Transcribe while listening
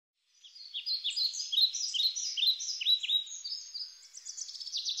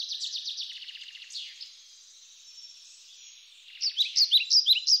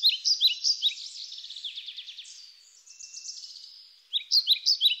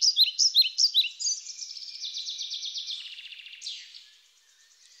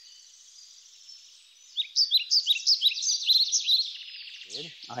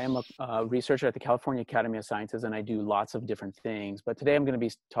I am a researcher at the California Academy of Sciences, and I do lots of different things. But today I'm going to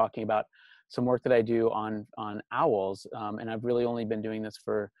be talking about some work that I do on owls. And I've really only been doing this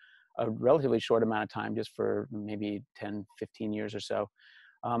for a relatively short amount of time, just for maybe 10, 15 years or so.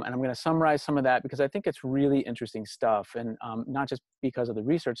 And I'm going to summarize some of that because I think it's really interesting stuff. And not just because of the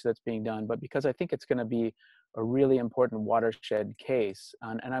research that's being done, but because I think it's going to be a really important watershed case.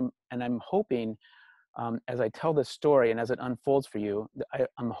 And I'm hoping, as I tell this story and as it unfolds for you,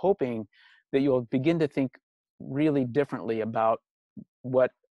 I'm hoping that you'll begin to think really differently about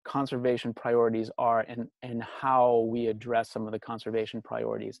what conservation priorities are and how we address some of the conservation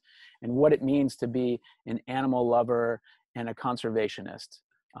priorities and what it means to be an animal lover and a conservationist.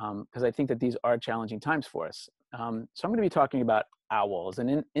 Because I think that these are challenging times for us. So I'm going to be talking about owls,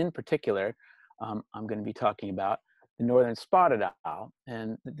 and in particular, I'm going to be talking about the northern spotted owl.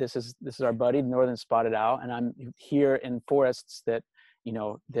 And this is our buddy, the northern spotted owl, and I'm here in forests that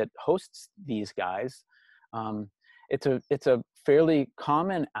that hosts these guys. It's a fairly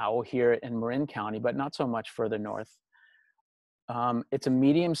common owl here in Marin County, but not so much further north. It's a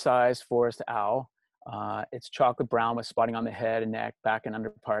medium-sized forest owl. It's chocolate brown with spotting on the head and neck, back and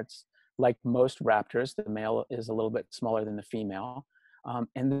underparts. Like most raptors, the male is a little bit smaller than the female.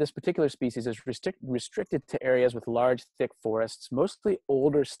 And this particular species is restricted to areas with large, thick forests, mostly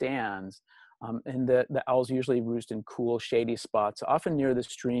older stands. And the owls usually roost in cool, shady spots, often near the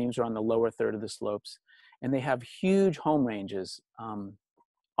streams or on the lower third of the slopes. And they have huge home ranges,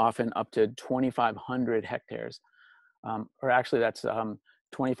 often up to 2,500 hectares. Or actually, that's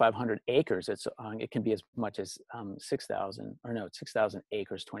 2,500 acres. It can be as much as 6,000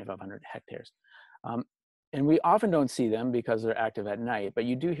 acres, 2,500 hectares. And we often don't see them because they're active at night, but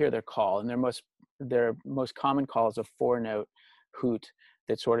you do hear their call, and their most common call is a 4-note hoot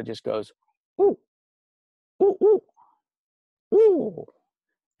that sort of just goes, ooh, ooh, ooh, ooh.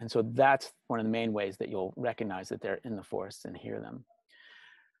 And so that's one of the main ways that you'll recognize that they're in the forest and hear them.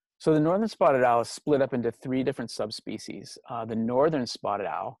 So the northern spotted owl is split up into 3 different subspecies. The northern spotted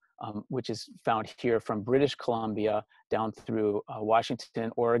owl, which is found here from British Columbia down through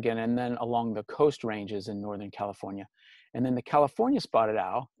Washington, Oregon, and then along the coast ranges in Northern California. And then the California spotted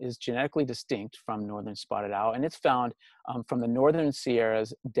owl is genetically distinct from northern spotted owl, and it's found from the northern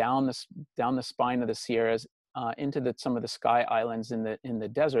Sierras down the spine of the Sierras into some of the Sky Islands in the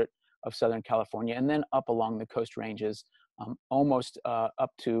desert of Southern California, and then up along the coast ranges, almost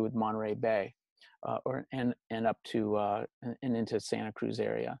up to Monterey Bay, and up to and into Santa Cruz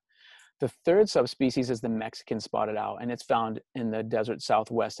area. The third subspecies is the Mexican spotted owl, and it's found in the desert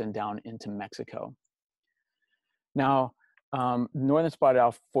Southwest and down into Mexico. Now, northern spotted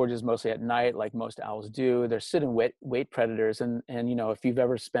owl forages mostly at night, like most owls do. They're sit and wait predators, and if you've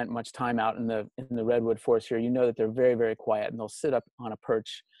ever spent much time out in the redwood forest here, you know that they're very, very quiet, and they'll sit up on a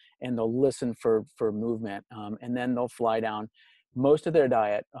perch and they'll listen for movement, and then they'll fly down. Most of their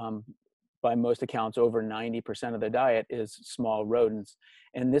diet, by most accounts, over 90% of their diet is small rodents.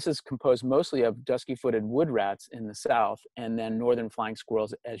 And this is composed mostly of dusky-footed wood rats in the south, and then northern flying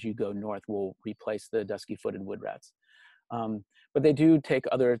squirrels as you go north will replace the dusky-footed wood rats. But they do take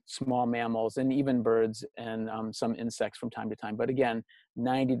other small mammals and even birds and some insects from time to time. But again,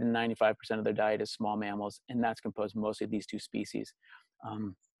 90 to 95% of their diet is small mammals, and that's composed mostly of these 2 species.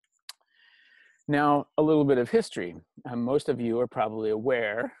 Now, a little bit of history. Most of you are probably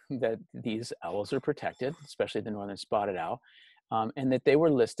aware that these owls are protected, especially the northern spotted owl, and that they were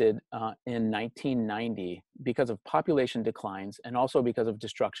listed in 1990 because of population declines and also because of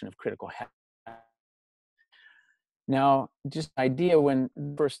destruction of critical habitat. Now, just an idea, when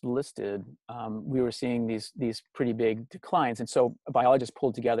first listed, we were seeing these pretty big declines. And so biologists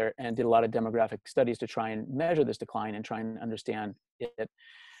pulled together and did a lot of demographic studies to try and measure this decline and try and understand it.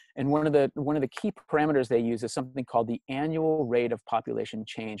 And one of the key parameters they use is something called the annual rate of population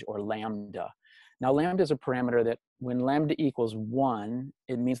change, or lambda. Now, lambda is a parameter that when lambda equals 1,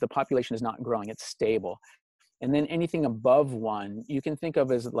 it means the population is not growing, it's stable. And then anything above 1, you can think of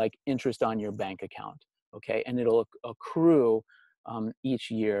as like interest on your bank account, okay? And it'll accrue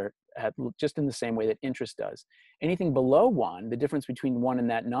each year just in the same way that interest does. Anything below 1, the difference between 1 and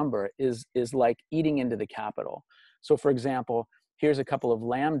that number is like eating into the capital. So for example, here's a couple of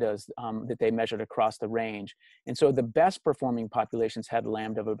lambdas that they measured across the range. And so the best performing populations had a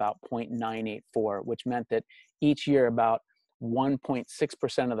lambda of about 0.984, which meant that each year about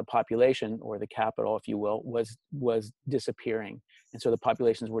 1.6% of the population, or the capital, if you will, was disappearing. And so the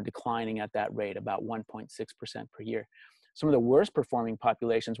populations were declining at that rate, about 1.6% per year. Some of the worst performing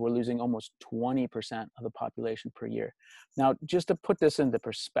populations were losing almost 20% of the population per year. Now, just to put this into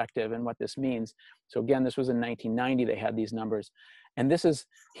perspective and what this means, so again, this was in 1990, they had these numbers. And this is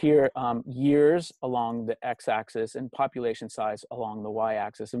here years along the x-axis and population size along the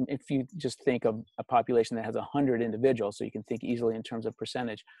y-axis. And if you just think of a population that has 100 individuals, so you can think easily in terms of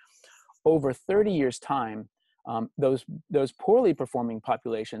percentage, over 30 years' time, those poorly performing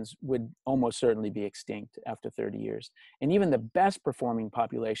populations would almost certainly be extinct after 30 years. And even the best performing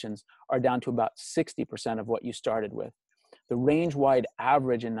populations are down to about 60% of what you started with. The range-wide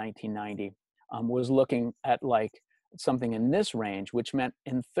average in 1990 was looking at like something in this range, which meant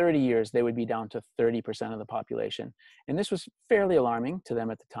in 30 years, they would be down to 30% of the population. And this was fairly alarming to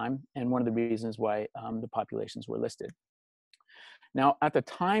them at the time, and one of the reasons why the populations were listed. Now, at the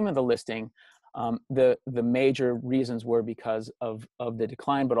time of the listing, the major reasons were because of the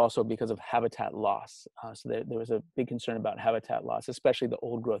decline, but also because of habitat loss. So there was a big concern about habitat loss, especially the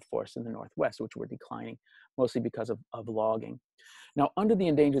old growth forests in the Northwest, which were declining, mostly because of logging. Now, under the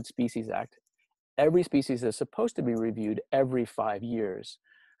Endangered Species Act, every species is supposed to be reviewed every 5 years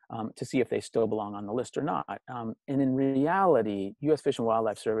to see if they still belong on the list or not. And in reality, U.S. Fish and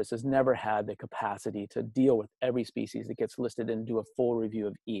Wildlife Service has never had the capacity to deal with every species that gets listed and do a full review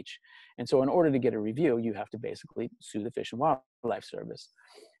of each. And so in order to get a review, you have to basically sue the Fish and Wildlife Service.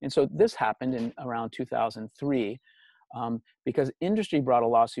 And so this happened in around 2003 because industry brought a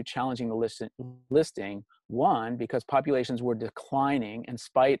lawsuit challenging the listing, one, because populations were declining in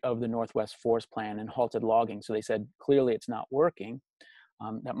spite of the Northwest Forest Plan and halted logging. So they said, clearly it's not working.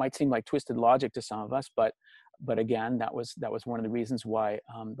 That might seem like twisted logic to some of us, but again, that was one of the reasons why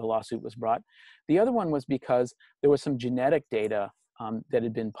the lawsuit was brought. The other one was because there was some genetic data that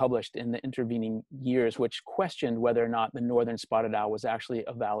had been published in the intervening years, which questioned whether or not the northern spotted owl was actually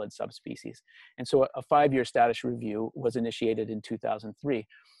a valid subspecies. And so a 5-year status review was initiated in 2003.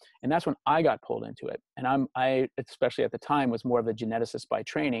 And that's when I got pulled into it. And I, especially at the time, was more of a geneticist by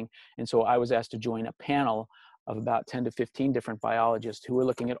training. And so I was asked to join a panel of about 10 to 15 different biologists who were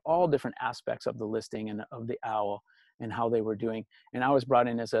looking at all different aspects of the listing and of the owl and how they were doing. And I was brought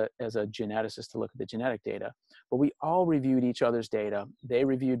in as a geneticist to look at the genetic data. But we all reviewed each other's data. They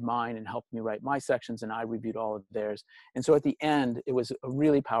reviewed mine and helped me write my sections, and I reviewed all of theirs. And so at the end, it was a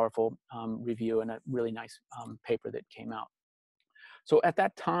really powerful review and a really nice paper that came out. So at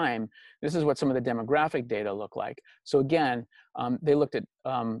that time, this is what some of the demographic data look like. So again, they looked at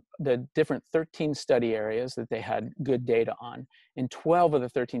the different 13 study areas that they had good data on. And 12 of the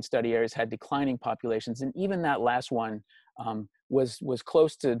 13 study areas had declining populations. And even that last one was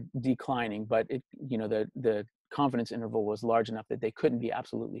close to declining, but the confidence interval was large enough that they couldn't be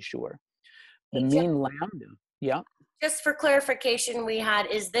absolutely sure. The mean lambda, yeah. Just for clarification,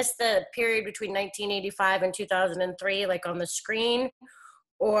 is this the period between 1985 and 2003, like on the screen?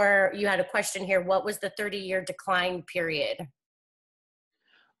 Or you had a question here, what was the 30-year decline period?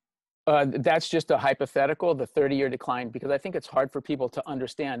 That's just a hypothetical, the 30-year decline, because I think it's hard for people to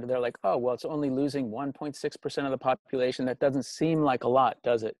understand. They're like, oh, well, it's only losing 1.6% of the population. That doesn't seem like a lot,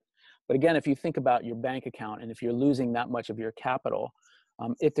 does it? But again, if you think about your bank account and if you're losing that much of your capital,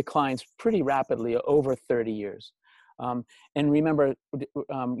 it declines pretty rapidly over 30 years. And remember,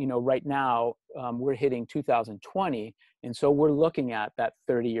 right now we're hitting 2020. And so we're looking at that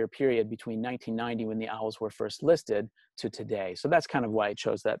 30-year period between 1990 when the owls were first listed to today. So that's kind of why I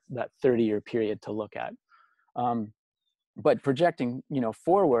chose that 30-year period to look at. But projecting,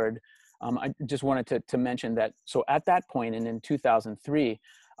 forward, I just wanted to mention that. So at that point and in 2003,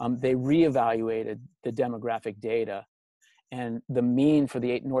 they reevaluated the demographic data, and the mean for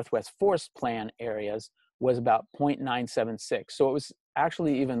the 8 Northwest Forest Plan areas was about 0.976. So it was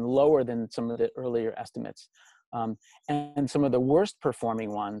actually even lower than some of the earlier estimates. And some of the worst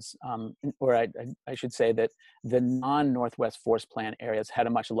performing ones, or I should say that the non-Northwest Forest Plan areas had a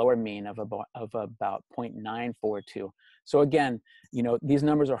much lower mean of about 0.942. So again, these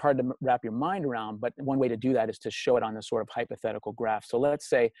numbers are hard to wrap your mind around, but one way to do that is to show it on this sort of hypothetical graph. So let's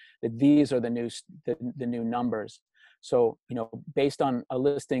say that these are the new numbers. So, based on a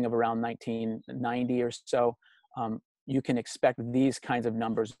listing of around 1990 or so, you can expect these kinds of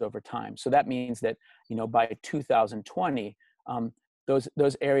numbers over time. So that means that, by 2020,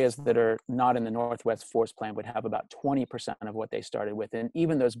 those areas that are not in the Northwest Forest Plan would have about 20% of what they started with. And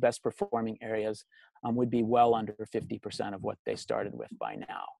even those best performing areas would be well under 50% of what they started with by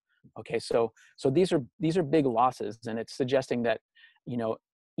now. Okay, so these are big losses, and it's suggesting that,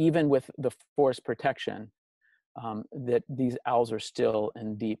 even with the forest protection, that these owls are still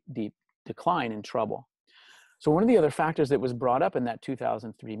in deep decline and trouble. So one of the other factors that was brought up in that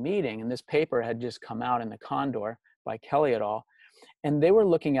 2003 meeting, and this paper had just come out in the Condor by Kelly et al., And they were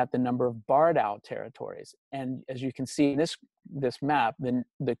looking at the number of barred owl territories. And as you can see in this map,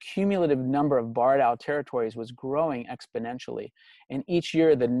 the cumulative number of barred owl territories was growing exponentially. And each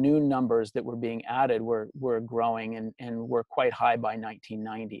year, the new numbers that were being added were growing and were quite high by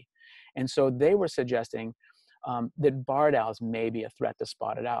 1990. And so they were suggesting that barred owls may be a threat to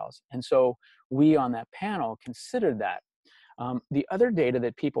spotted owls. And so we on that panel considered that. The other data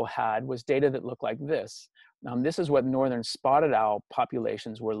that people had was data that looked like this. This is what northern spotted owl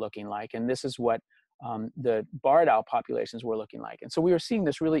populations were looking like, and this is what the barred owl populations were looking like. And so we were seeing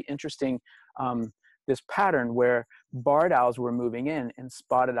this really interesting, this pattern where barred owls were moving in and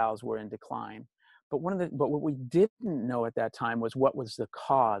spotted owls were in decline. But what we didn't know at that time was what was the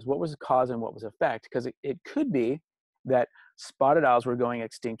cause. What was the cause and what was the effect? Because it could be that spotted owls were going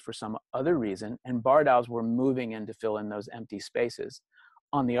extinct for some other reason, and barred owls were moving in to fill in those empty spaces.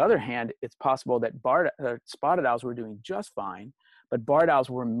 On the other hand, it's possible that spotted owls were doing just fine, but barred owls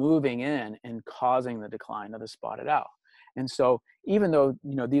were moving in and causing the decline of the spotted owl. And so even though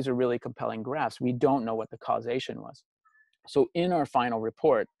these are really compelling graphs, we don't know what the causation was. So in our final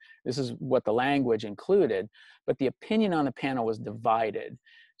report, this is what the language included, but the opinion on the panel was divided.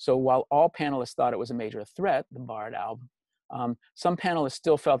 So while all panelists thought it was a major threat, the barred owl, some panelists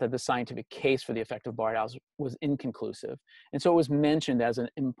still felt that the scientific case for the effect of barred owls was inconclusive. And so it was mentioned as an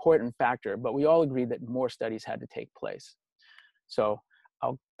important factor, but we all agreed that more studies had to take place. So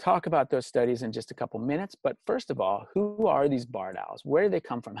I'll talk about those studies in just a couple minutes, but first of all, who are these barred owls? Where do they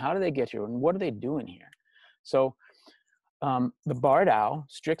come from? How do they get here? And what are they doing here? So the barred owl,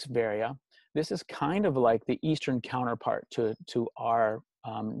 Strix varia, this is kind of like the eastern counterpart to our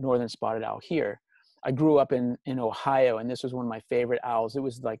northern spotted owl here. I grew up in Ohio, and this was one of my favorite owls. It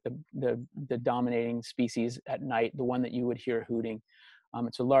was like the dominating species at night, the one that you would hear hooting.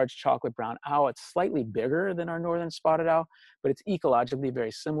 It's a large chocolate brown owl. It's slightly bigger than our northern spotted owl, but it's ecologically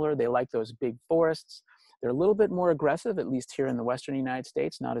very similar. They like those big forests. They're a little bit more aggressive, at least here in the western United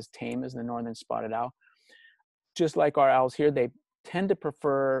States, not as tame as the northern spotted owl. Just like our owls here, they tend to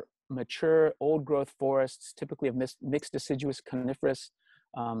prefer mature, old growth forests, typically of mixed deciduous coniferous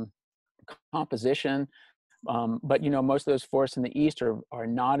composition. But most of those forests in the east are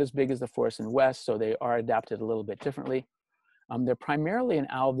not as big as the forests in the west, so they are adapted a little bit differently. They're primarily an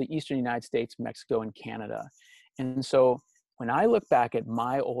owl of the eastern United States, Mexico, and Canada. And so when I look back at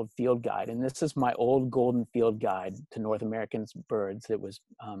my old field guide, and this is my old golden field guide to North American birds that was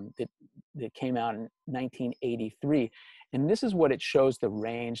that came out in 1983, and this is what it shows the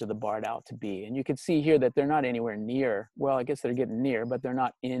range of the barred owl to be. And you can see here that they're not anywhere near, well, I guess they're getting near, but they're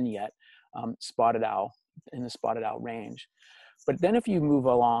not in yet spotted owl, in the spotted owl range. But then if you move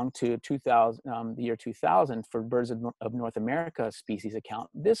along to the year 2000 for birds of North America species account,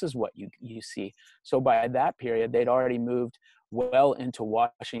 this is what you see. So by that period, they'd already moved well into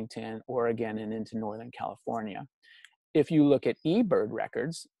Washington, Oregon, and into Northern California. If you look at eBird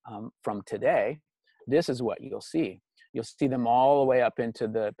records from today, this is what you'll see. You'll see them all the way up into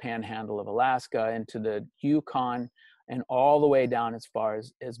the panhandle of Alaska, into the Yukon, and all the way down as far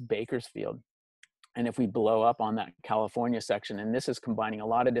as Bakersfield. And if we blow up on that California section, and this is combining a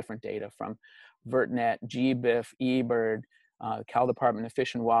lot of different data from VertNet, GBIF, eBird, Cal Department of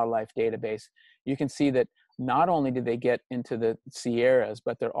Fish and Wildlife database, you can see that not only did they get into the Sierras,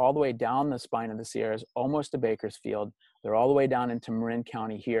 but they're all the way down the spine of the Sierras, almost to Bakersfield. They're all the way down into Marin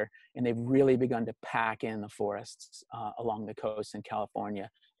County here, and they've really begun to pack in the forests along the coast in California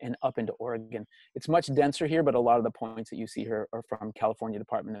and up into Oregon. It's much denser here, but a lot of the points that you see here are from California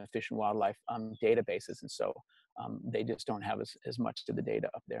Department of Fish and Wildlife databases, and so they just don't have as much of the data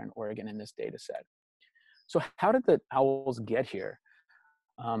up there in Oregon in this data set. So how did the owls get here?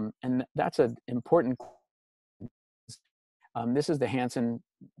 And that's an important. This is the Hansen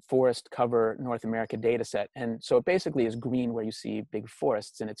Forest Cover North America data set. And so it basically is green where you see big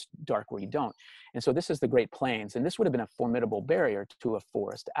forests and it's dark where you don't. And so this is the Great Plains, and this would have been a formidable barrier to a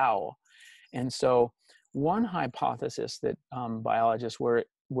forest owl. And so one hypothesis that biologists were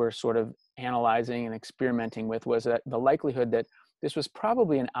sort of analyzing and experimenting with was that the likelihood that this was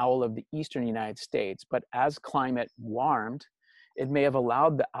probably an owl of the eastern United States, but as climate warmed, it may have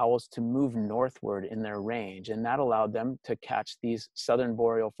allowed the owls to move northward in their range, and that allowed them to catch these southern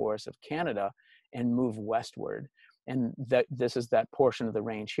boreal forests of Canada and move westward. And this is that portion of the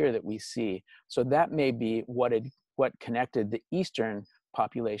range here that we see. So that may be what connected the eastern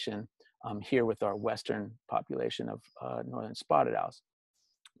population here with our western population of northern spotted owls.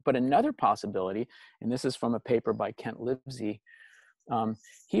 But another possibility, and this is from a paper by Kent Livesey,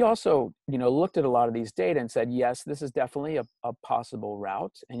 He also, looked at a lot of these data and said, yes, this is definitely a possible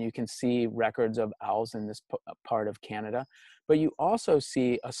route. And you can see records of owls in this part of Canada. But you also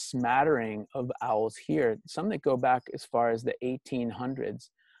see a smattering of owls here, some that go back as far as the 1800s,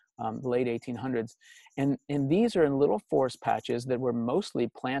 the late 1800s. And these are in little forest patches that were mostly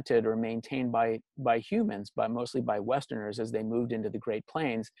planted or maintained by humans, mostly by Westerners as they moved into the Great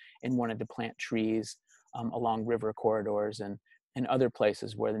Plains and wanted to plant trees along river corridors and other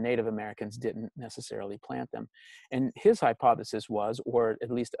places where the Native Americans didn't necessarily plant them. And his hypothesis was, or at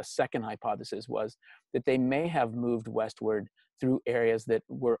least a second hypothesis was, that they may have moved westward through areas that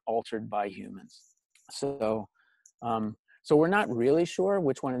were altered by humans. So, so we're not really sure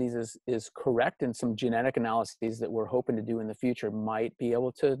which one of these is correct, and some genetic analyses that we're hoping to do in the future might be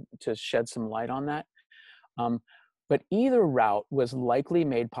able to shed some light on that. But either route was likely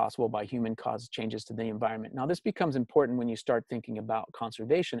made possible by human-caused changes to the environment. Now, this becomes important when you start thinking about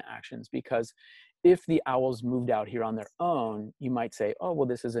conservation actions, because if the owls moved out here on their own, you might say, oh, well,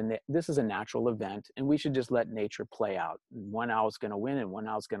 this is a natural event, and we should just let nature play out. One owl's going to win and one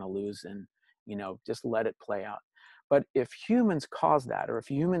owl's going to lose, and just let it play out. But if humans caused that, or if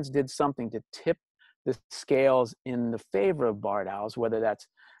humans did something to tip the scales in the favor of barred owls, whether that's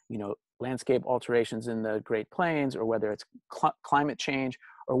landscape alterations in the Great Plains, or whether it's climate change,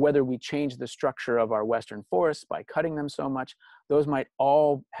 or whether we change the structure of our western forests by cutting them so much, those might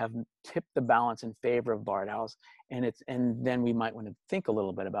all have tipped the balance in favor of barred owls. And then we might want to think a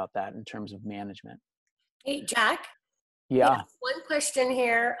little bit about that in terms of management. Hey, Jack. Yeah. One question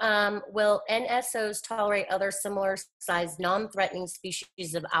here. Will NSOs tolerate other similar sized non-threatening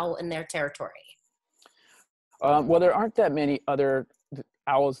species of owl in their territory? Well, there aren't that many other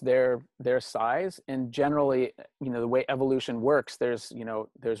owls their size, and generally, the way evolution works, there's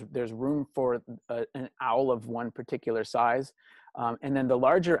room for an owl of one particular size, and then the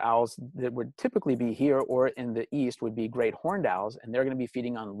larger owls that would typically be here or in the east would be great horned owls, and they're going to be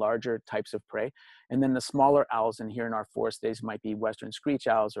feeding on larger types of prey. And then the smaller owls in here in our forest days might be western screech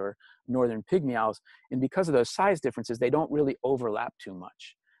owls or northern pygmy owls, and because of those size differences, they don't really overlap too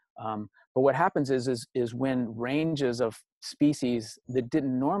much. But what happens is when ranges of species that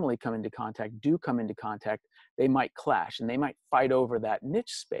didn't normally come into contact do come into contact, they might clash and they might fight over that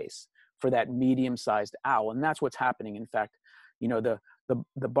niche space for that medium-sized owl. And that's what's happening. In fact, the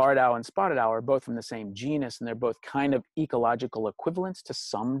barred owl and spotted owl are both from the same genus, and they're both kind of ecological equivalents to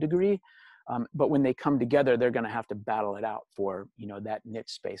some degree. But when they come together, they're going to have to battle it out for that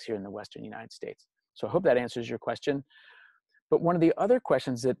niche space here in the Western United States. So I hope that answers your question. But one of the other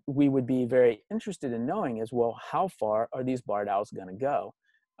questions that we would be very interested in knowing is, well, how far are these barred owls going to go?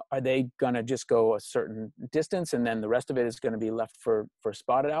 Are they going to just go a certain distance and then the rest of it is going to be left for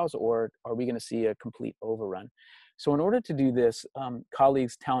spotted owls, or are we going to see a complete overrun? So in order to do this,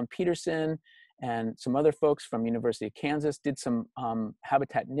 colleagues Talon Peterson and some other folks from University of Kansas did some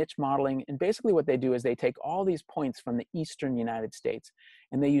habitat niche modeling. And basically what they do is they take all these points from the eastern United States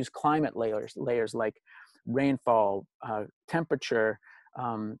and they use climate layers like rainfall, temperature,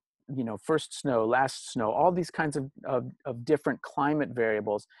 first snow, last snow, all these kinds of different climate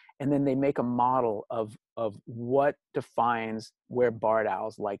variables. And then they make a model of what defines where barred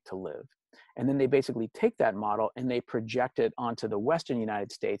owls like to live. And then they basically take that model and they project it onto the Western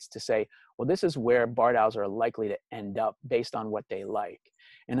United States to say, well, this is where barred owls are likely to end up based on what they like.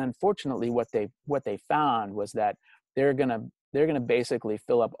 And unfortunately, what they found was that they're gonna basically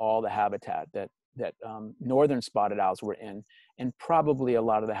fill up all the habitat that northern spotted owls were in, and probably a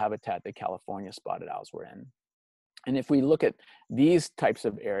lot of the habitat that California spotted owls were in. And if we look at these types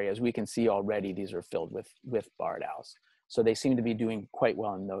of areas, we can see already these are filled with barred owls. So they seem to be doing quite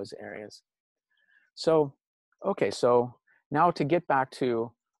well in those areas. So, okay, so now to get back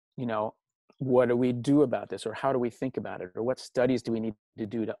to, what do we do about this, or how do we think about it, or what studies do we need to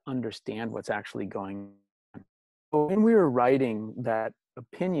do to understand what's actually going on? When we were writing that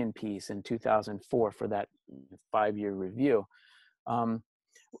opinion piece in 2004 for that 5-year review,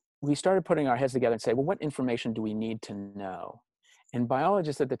 we started putting our heads together and say, well, what information do we need to know? And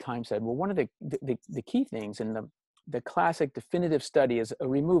biologists at the time said, well, one of the key things in the classic definitive study is a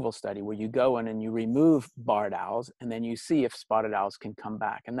removal study where you go in and you remove barred owls and then you see if spotted owls can come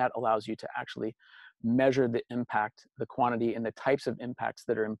back. And that allows you to actually measure the impact, the quantity, and the types of impacts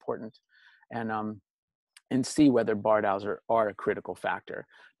that are important, and see whether barred owls are a critical factor.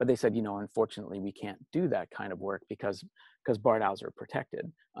 But they said, unfortunately, we can't do that kind of work because barred owls are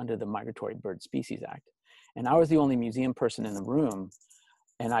protected under the Migratory Bird Species Act. And I was the only museum person in the room,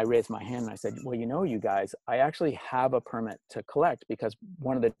 and I raised my hand and I said, well, you guys, I actually have a permit to collect, because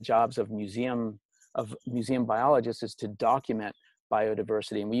one of the jobs of museum biologists is to document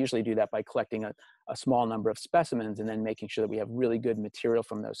biodiversity. And we usually do that by collecting a small number of specimens and then making sure that we have really good material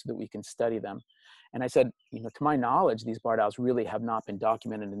from those so that we can study them. And I said, you know, to my knowledge, these barred owls really have not been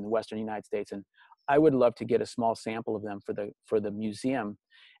documented in the Western United States. And I would love to get a small sample of them for the museum.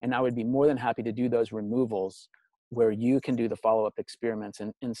 And I would be more than happy to do those removals where you can do the follow-up experiments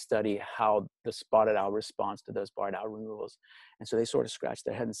and study how the spotted owl responds to those barred owl removals. And so they sort of scratched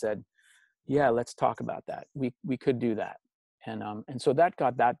their head and said, yeah, let's talk about that. We could do that. And so that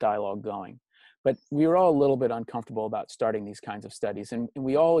got that dialogue going. But we were all a little bit uncomfortable about starting these kinds of studies. And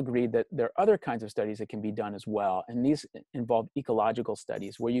we all agreed that there are other kinds of studies that can be done as well. And these involve ecological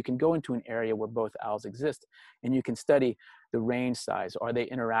studies where you can go into an area where both owls exist and you can study the range size. Are they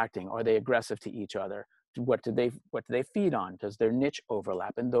interacting? Are they aggressive to each other? What do they feed on? Does their niche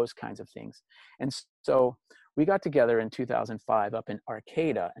overlap? And those kinds of things. And so we got together in 2005 up in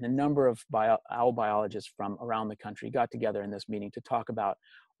Arcata, and a number of owl biologists from around the country got together in this meeting to talk about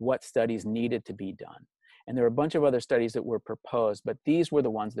what studies needed to be done. And there were a bunch of other studies that were proposed, but these were the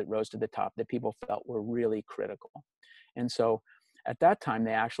ones that rose to the top that people felt were really critical. And so at that time,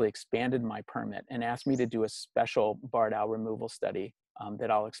 they actually expanded my permit and asked me to do a special barred owl removal study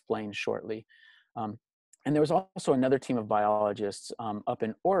that I'll explain shortly. And there was also another team of biologists up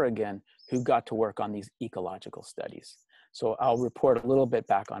in Oregon who got to work on these ecological studies. So I'll report a little bit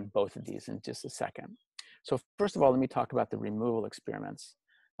back on both of these in just a second. So first of all, let me talk about the removal experiments.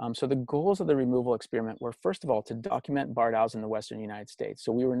 So the goals of the removal experiment were, first of all, to document barred owls in the Western United States.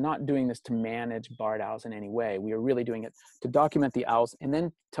 So we were not doing this to manage barred owls in any way. We were really doing it to document the owls and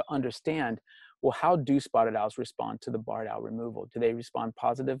then to understand, well, how do spotted owls respond to the barred owl removal? Do they respond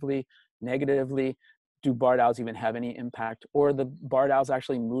positively, negatively? Do barred owls even have any impact, or the barred owls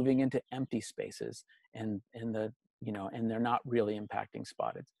actually moving into empty spaces and they're not really impacting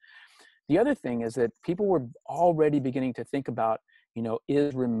spotted? The other thing is that people were already beginning to think about,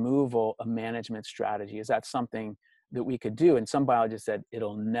 is removal a management strategy? Is that something that we could do? And some biologists said,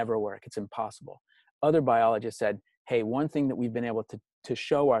 it'll never work. It's impossible. Other biologists said, hey, one thing that we've been able to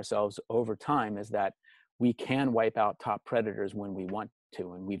show ourselves over time is that we can wipe out top predators when we want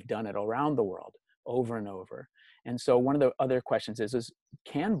to, and we've done it around the world over and over. And so one of the other questions is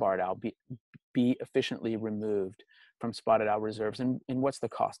can barred owl be efficiently removed from spotted owl reserves, and what's the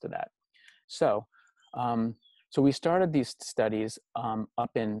cost of that? So we started these studies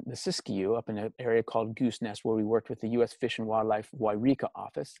up in the Siskiyou, up in an area called Goose Nest, where we worked with the U.S. Fish and Wildlife Wairika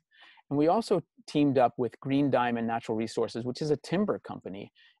office. And we also teamed up with Green Diamond Natural Resources, which is a timber company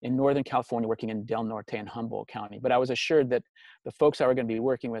in Northern California, working in Del Norte and Humboldt County. But I was assured that the folks I were going to be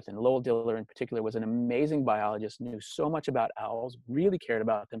working with, and Lowell Diller in particular, was an amazing biologist, knew so much about owls, really cared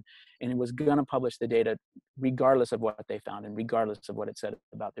about them, and was going to publish the data regardless of what they found and regardless of what it said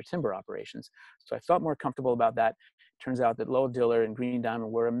about their timber operations. So I felt more comfortable about that. Turns out that Lowell Diller and Green Diamond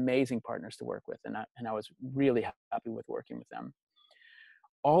were amazing partners to work with, and I was really happy with working with them.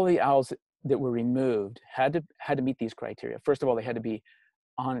 All the owls that were removed had to meet these criteria. First of all, they had to be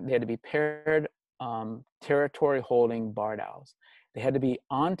paired territory holding barred owls. They had to be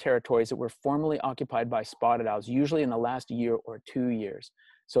on territories that were formerly occupied by spotted owls, usually in the last year or 2 years.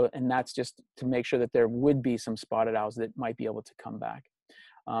 So, and that's just to make sure that there would be some spotted owls that might be able to come back.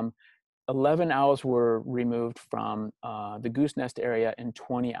 11 owls were removed from the Goose Nest area, and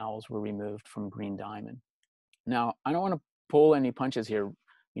 20 owls were removed from Green Diamond. Now, I don't want to pull any punches here.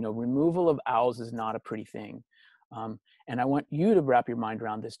 Removal of owls is not a pretty thing. And I want you to wrap your mind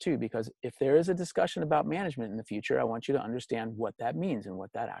around this too, because if there is a discussion about management in the future, I want you to understand what that means and what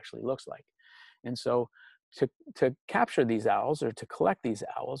that actually looks like. And so to capture these owls, or to collect these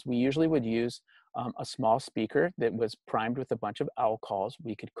owls, we usually would use a small speaker that was primed with a bunch of owl calls.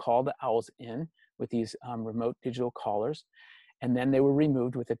 We could call the owls in with these remote digital callers, and then they were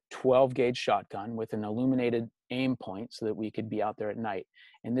removed with a 12-gauge shotgun with an illuminated aim point so that we could be out there at night.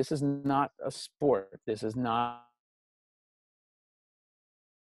 And this is not a sport. This is not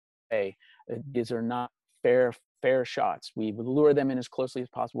these are not fair shots. We would lure them in as closely as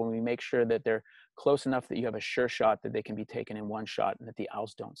possible, and we make sure that they're close enough that you have a sure shot that they can be taken in one shot and that the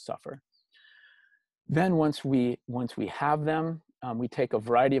owls don't suffer. Then once we have them, we take a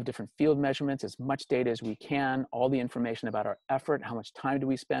variety of different field measurements, as much data as we can, all the information about our effort, how much time do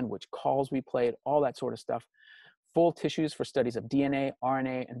we spend, which calls we played, all that sort of stuff. Full tissues for studies of DNA,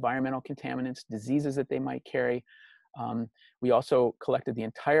 RNA, environmental contaminants, diseases that they might carry. We also collected the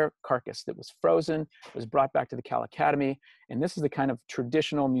entire carcass that was frozen, was brought back to the Cal Academy. And this is the kind of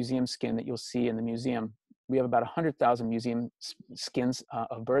traditional museum skin that you'll see in the museum. We have about 100,000 museum skins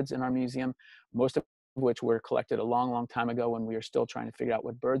of birds in our museum. Most of which were collected a long, long time ago when we were still trying to figure out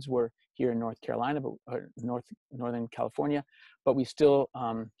what birds were here in North Carolina, but Northern California. But we still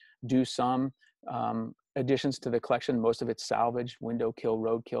do some additions to the collection. Most of it's salvage, window kill,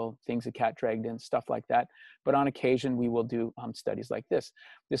 road kill, things a cat dragged in, stuff like that. But on occasion, we will do studies like this.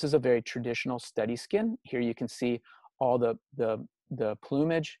 This is a very traditional study skin. Here you can see all the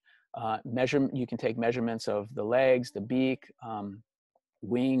plumage. You can take measurements of the legs, the beak,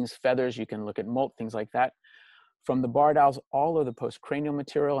 wings, feathers. You can look at molt, things like that. From the barred owls, all of the postcranial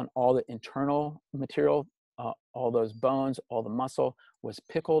material and all the internal material, all those bones, all the muscle was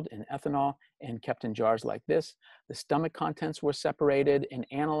pickled in ethanol and kept in jars like this. The stomach contents were separated and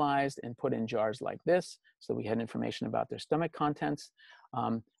analyzed and put in jars like this. So we had information about their stomach contents.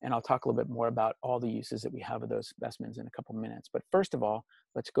 And I'll talk a little bit more about all the uses that we have of those specimens in a couple minutes. But first of all,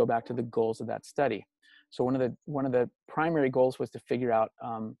 let's go back to the goals of that study. So one of the primary goals was to figure out,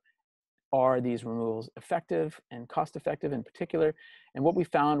 are these removals effective and cost effective in particular? And what we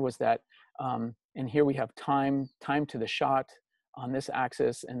found was that, and here we have time to the shot on this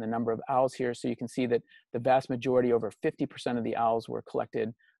axis and the number of owls here. So you can see that the vast majority, over 50% of the owls were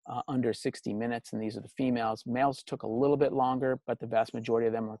collected under 60 minutes, and these are the females. Males took a little bit longer, but the vast majority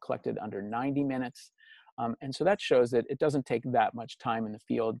of them were collected under 90 minutes. And so that shows that it doesn't take that much time in the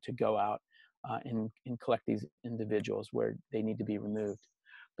field to go out and collect these individuals where they need to be removed.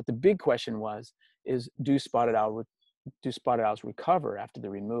 But the big question is do spotted owls recover after the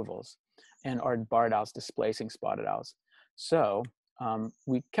removals? And are barred owls displacing spotted owls? So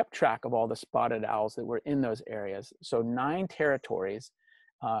we kept track of all the spotted owls that were in those areas. So 9 territories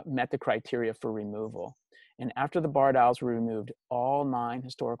met the criteria for removal. And after the barred owls were removed, all 9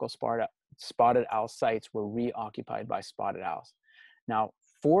 historical spotted owl sites were reoccupied by spotted owls. Now,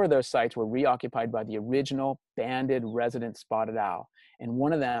 4 of those sites were reoccupied by the original banded resident spotted owl. And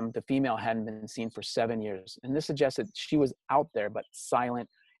one of them, the female, hadn't been seen for 7 years. And this suggests that she was out there, but silent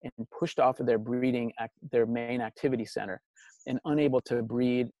and pushed off of their main activity center and unable to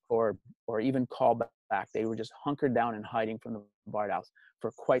breed or even call back. They were just hunkered down and hiding from the barred owls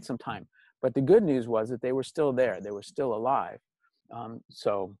for quite some time. But the good news was that they were still there. They were still alive.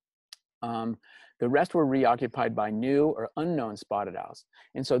 The rest were reoccupied by new or unknown spotted owls.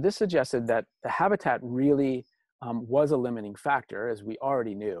 And so this suggested that the habitat really was a limiting factor, as we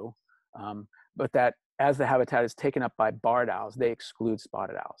already knew, but that as the habitat is taken up by barred owls, they exclude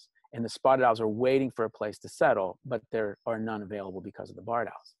spotted owls. And the spotted owls are waiting for a place to settle, but there are none available because of the barred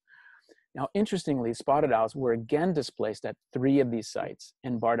owls. Now, interestingly, spotted owls were again displaced at 3 of these sites,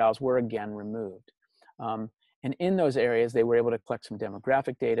 and barred owls were again removed. And in those areas, they were able to collect some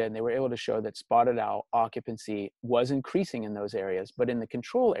demographic data, and they were able to show that spotted owl occupancy was increasing in those areas. But in the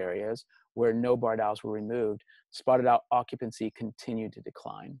control areas where no barred owls were removed, spotted owl occupancy continued to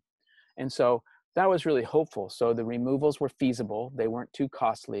decline. And so that was really hopeful. So the removals were feasible. They weren't too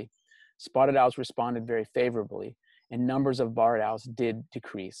costly. Spotted owls responded very favorably, and numbers of barred owls did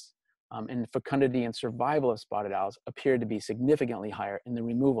decrease. And fecundity and survival of spotted owls appeared to be significantly higher in the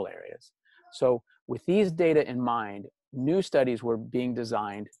removal areas. So with these data in mind, new studies were being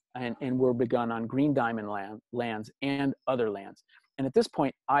designed and were begun on green diamond lands and other lands. And at this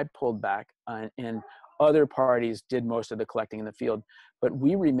point, I pulled back and other parties did most of the collecting in the field, but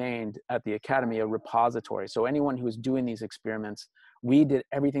we remained at the Academy a repository. So anyone who was doing these experiments, we did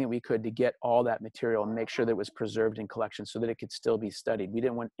everything that we could to get all that material and make sure that it was preserved in collection so that it could still be studied. We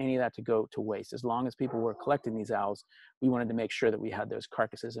didn't want any of that to go to waste. As long as people were collecting these owls, we wanted to make sure that we had those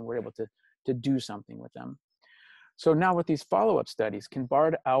carcasses and were able to do something with them. So now with these follow-up studies, can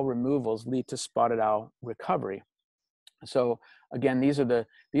barred owl removals lead to spotted owl recovery? So again, these are the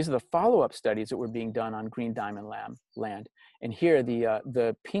follow-up studies that were being done on green diamond land. And here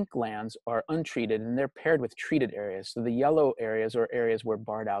the pink lands are untreated and they're paired with treated areas. So the yellow areas are areas where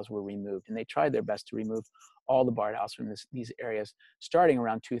barred owls were removed, and they tried their best to remove all the barred owls from these areas starting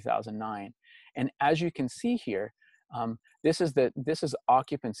around 2009. And as you can see here, this is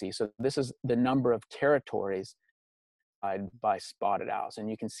occupancy. So this is the number of territories by spotted owls, and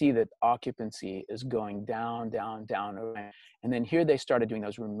you can see that occupancy is going down, down, down. And then here they started doing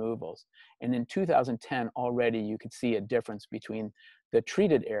those removals. And in 2010 already you could see a difference between the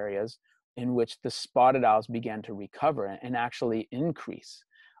treated areas in which the spotted owls began to recover and actually increase.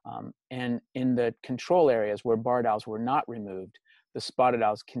 And in the control areas where barred owls were not removed, the spotted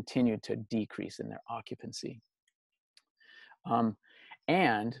owls continued to decrease in their occupancy.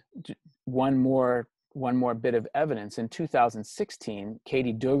 And one more one more bit of evidence. In 2016,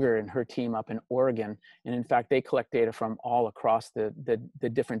 Katie Duggar and her team up in Oregon, and in fact, they collect data from all across the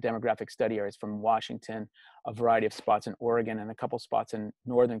different demographic study areas, from Washington, a variety of spots in Oregon, and a couple spots in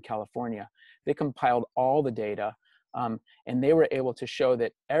Northern California. They compiled all the data, and they were able to show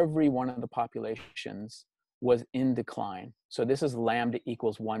that every one of the populations was in decline. So this is lambda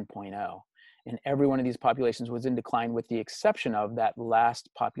equals 1.0. And every one of these populations was in decline, with the exception of that last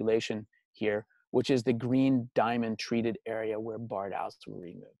population here, which is the green diamond treated area where barred owls were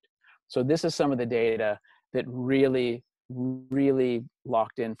removed. So this is some of the data that really, really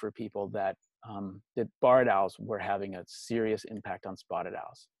locked in for people that, that barred owls were having a serious impact on spotted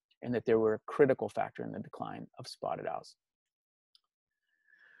owls, and that they were a critical factor in the decline of spotted owls.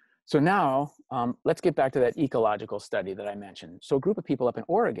 So now let's get back to that ecological study that I mentioned. So a group of people up in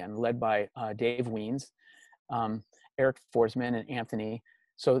Oregon, led by Dave Wiens, Eric Forsman, and Anthony.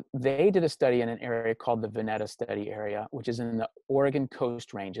 So they did a study in an area called the Veneta Study Area, which is in the Oregon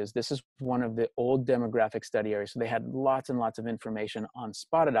Coast Ranges. This is one of the old demographic study areas. So they had lots and lots of information on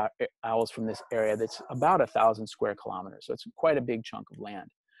spotted owls from this area that's about 1,000 square kilometers. So it's quite a big chunk of land.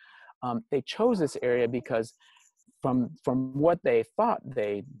 They chose this area because from what they thought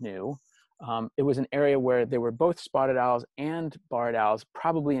they knew, it was an area where there were both spotted owls and barred owls,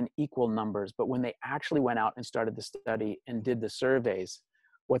 probably in equal numbers. But when they actually went out and started the study and did the surveys,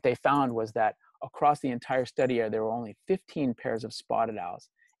 what they found was that across the entire study area, there were only 15 pairs of spotted owls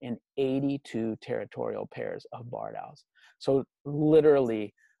and 82 territorial pairs of barred owls. So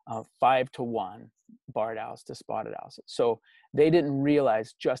literally 5 to 1 barred owls to spotted owls. So they didn't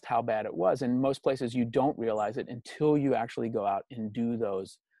realize just how bad it was. In most places, you don't realize it until you actually go out and do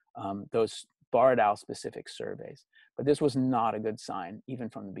those barred owl specific surveys. But this was not a good sign, even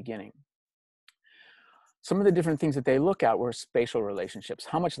from the beginning. Some of the different things that they look at were spatial relationships.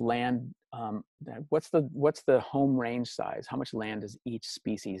 How much land, what's the home range size? How much land does each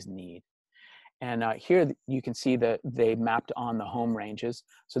species need? And here you can see that they mapped on the home ranges.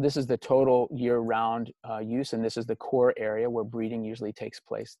 So this is the total year-round use, and this is the core area where breeding usually takes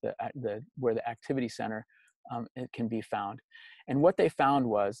place, where the activity center it can be found. And what they found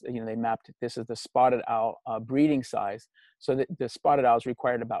was, they mapped, this is the spotted owl breeding size. So that the spotted owls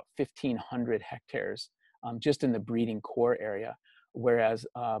required about 1,500 hectares just in the breeding core area, whereas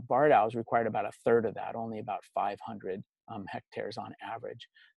barred owls required about a third of that, only about 500 hectares on average.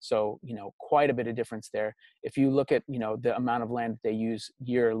 So, quite a bit of difference there. If you look at, the amount of land that they use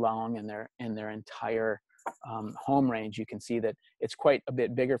year long in their entire home range, you can see that it's quite a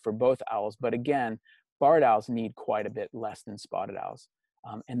bit bigger for both owls. But again, barred owls need quite a bit less than spotted owls.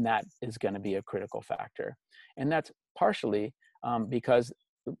 And that is going to be a critical factor. And that's partially because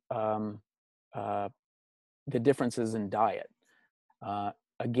the differences in diet.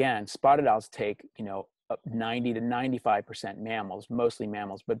 Again, spotted owls take, 90 to 95% mammals, mostly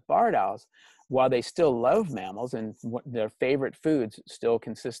mammals, but barred owls, while they still love mammals and their favorite foods still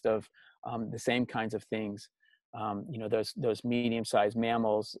consist of the same kinds of things, those medium-sized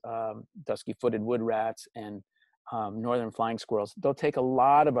mammals, dusky-footed wood rats, and northern flying squirrels, they'll take a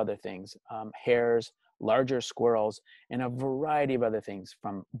lot of other things, hares, larger squirrels, and a variety of other things,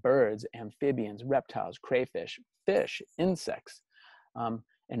 from birds, amphibians, reptiles, crayfish, fish, insects, and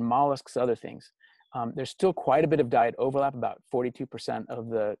mollusks, other things. There's still quite a bit of diet overlap. About 42% of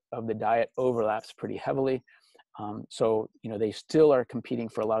the diet overlaps pretty heavily. So they still are competing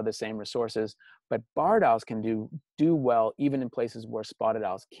for a lot of the same resources, but barred owls can do well even in places where spotted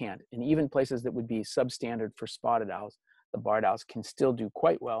owls can't. And even places that would be substandard for spotted owls, the barred owls can still do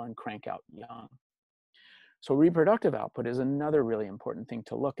quite well and crank out young. So reproductive output is another really important thing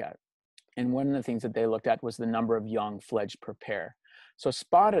to look at. And one of the things that they looked at was the number of young fledged per pair. So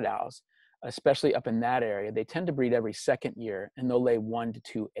spotted owls, especially up in that area, they tend to breed every second year, and they'll lay 1 to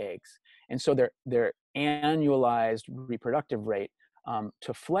 2 eggs. And so their annualized reproductive rate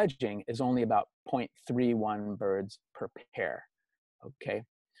to fledging is only about 0.31 birds per pair. Okay.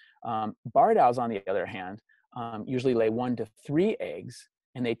 Barred owls, on the other hand, usually lay 1 to 3 eggs,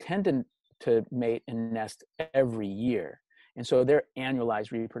 and they tend to mate and nest every year. And so their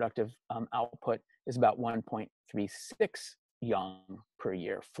annualized reproductive output is about 1.36 young per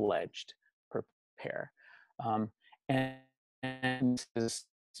year fledged per pair. And this is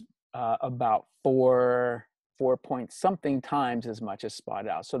about 4 point something times as much as spotted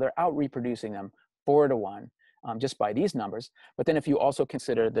owls. So they're out reproducing them 4 to 1 just by these numbers. But then if you also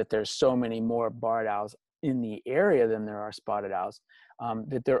consider that there's so many more barred owls in the area than there are spotted owls,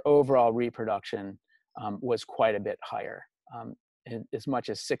 that their overall reproduction was quite a bit higher. As much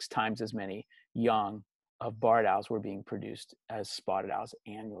as 6 times as many young of barred owls were being produced as spotted owls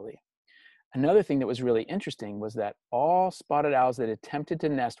annually. Another thing that was really interesting was that all spotted owls that attempted to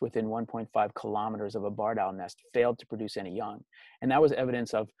nest within 1.5 kilometers of a barred owl nest failed to produce any young. And that was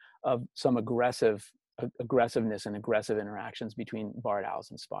evidence of some aggressiveness and aggressive interactions between barred owls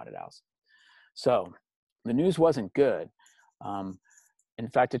and spotted owls. So the news wasn't good. In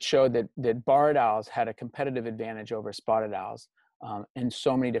fact, it showed that barred owls had a competitive advantage over spotted owls in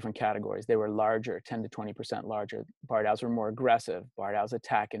so many different categories. They were larger, 10 to 20% larger. Barred owls were more aggressive. Barred owls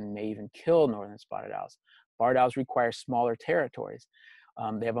attack and may even kill northern spotted owls. Barred owls require smaller territories.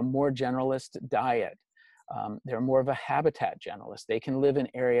 They have a more generalist diet. They're more of a habitat generalist. They can live in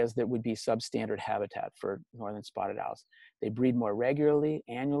areas that would be substandard habitat for northern spotted owls. They breed more regularly,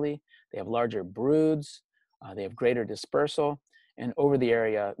 annually. They have larger broods. They have greater dispersal. And over the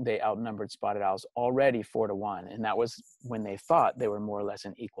area, they outnumbered spotted owls already 4 to 1. And that was when they thought they were more or less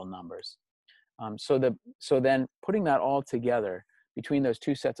in equal numbers. So then putting that all together between those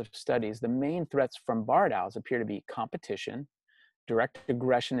two sets of studies, the main threats from barred owls appear to be competition, direct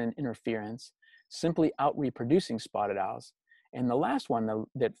aggression and interference, simply out-reproducing spotted owls. And the last one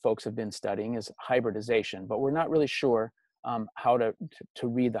that folks have been studying is hybridization, but we're not really sure how to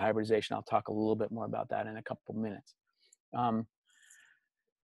read the hybridization. I'll talk a little bit more about that in a couple minutes.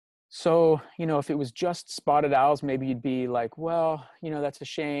 So, if it was just spotted owls, maybe you'd be like, well, that's a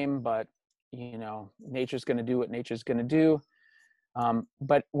shame, but, nature's going to do what nature's going to do.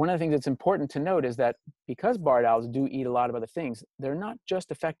 But one of the things that's important to note is that because barred owls do eat a lot of other things, they're not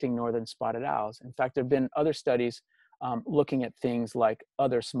just affecting northern spotted owls. In fact, there have been other studies looking at things like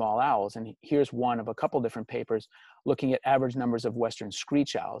other small owls. And here's one of a couple different papers looking at average numbers of western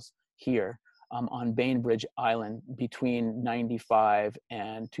screech owls here on Bainbridge Island between 95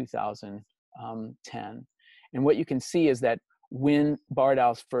 and 2010. And what you can see is that when barred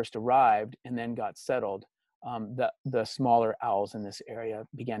owls first arrived and then got settled, the smaller owls in this area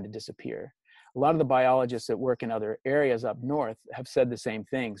began to disappear. A lot of the biologists that work in other areas up north have said the same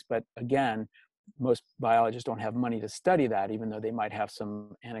things, but again, most biologists don't have money to study that, even though they might have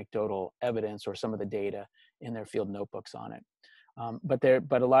some anecdotal evidence or some of the data in their field notebooks on it.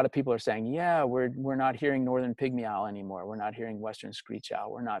 But a lot of people are saying, yeah, we're not hearing northern pygmy owl anymore. We're not hearing western screech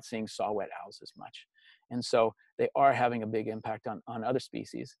owl. We're not seeing saw-whet owls as much. And so they are having a big impact on other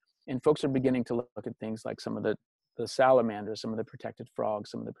species. And folks are beginning to look at things like some of the salamanders, some of the protected frogs,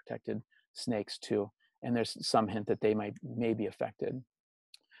 some of the protected snakes too. And there's some hint that they may be affected.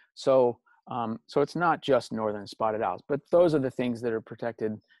 So it's not just northern spotted owls, but those are the things that are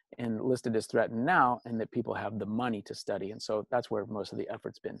protected and listed as threatened now, and that people have the money to study. And so that's where most of the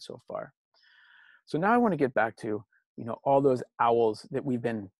effort's been so far. So now I want to get back to, all those owls that we've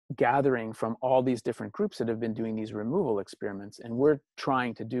been gathering from all these different groups that have been doing these removal experiments. And we're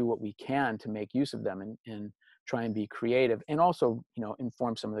trying to do what we can to make use of them and try and be creative and also,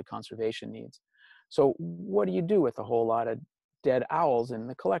 inform some of the conservation needs. So what do you do with a whole lot of dead owls in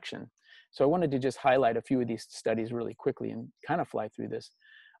the collection? So I wanted to just highlight a few of these studies really quickly and kind of fly through this.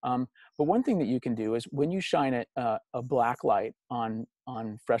 But one thing that you can do is when you shine a black light on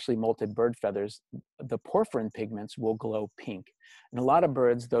freshly molted bird feathers, the porphyrin pigments will glow pink. And a lot of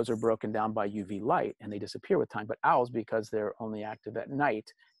birds, those are broken down by UV light and they disappear with time. But owls, because they're only active at night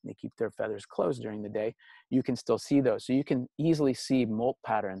and they keep their feathers closed during the day, you can still see those. So you can easily see molt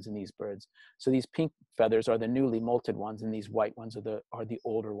patterns in these birds. So these pink feathers are the newly molted ones, and these white ones are the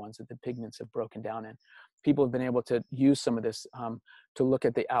older ones that the pigments have broken down in. People have been able to use some of this to look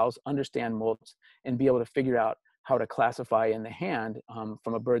at the owls, understand molts, and be able to figure out how to classify in the hand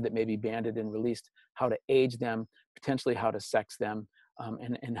from a bird that may be banded and released, how to age them, potentially how to sex them,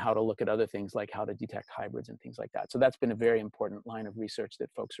 and how to look at other things like how to detect hybrids and things like that. So that's been a very important line of research that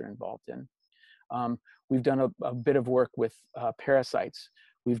folks are involved in. We've done a bit of work with parasites.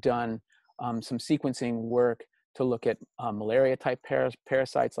 We've done some sequencing work to look at malaria type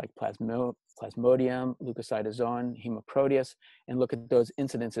parasites like Plasmodium, Leukocytozoan, Hemoproteus, and look at those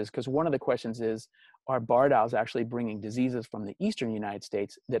incidences. Because one of the questions is, are barred owls actually bringing diseases from the eastern United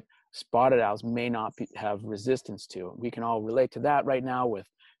States that spotted owls may not have resistance to? We can all relate to that right now with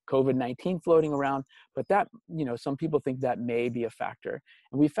COVID-19 floating around, but that, some people think that may be a factor.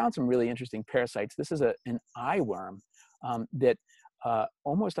 And we found some really interesting parasites. This is an eyeworm that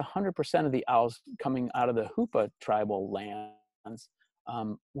almost 100% of the owls coming out of the Hoopa tribal lands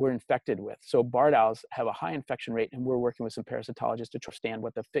were infected with. So barred owls have a high infection rate, and we're working with some parasitologists to understand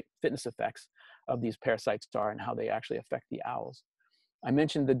what the fitness effects of these parasites are and how they actually affect the owls. I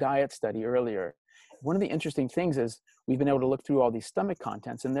mentioned the diet study earlier. One of the interesting things is we've been able to look through all these stomach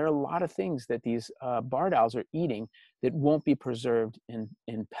contents, and there are a lot of things that these barred owls are eating that won't be preserved in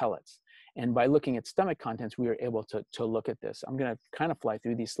pellets. And by looking at stomach contents, we were able to look at this. I'm going to kind of fly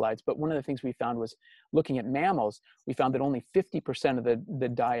through these slides, but one of the things we found was looking at mammals, we found that only 50% of the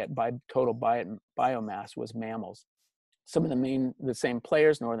diet by total biomass was mammals. Some of the same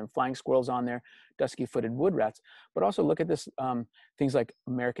players, northern flying squirrels on there, dusky-footed wood rats, but also look at this, things like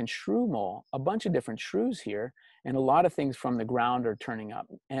American shrew mole, a bunch of different shrews here, and a lot of things from the ground are turning up.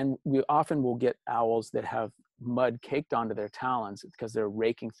 And we often will get owls that have mud caked onto their talons because they're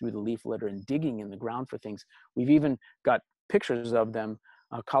raking through the leaf litter and digging in the ground for things. We've even got pictures of them,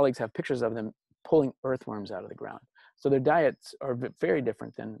 colleagues have pictures of them pulling earthworms out of the ground. So their diets are very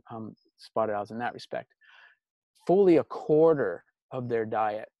different than spotted owls in that respect. Fully a quarter of their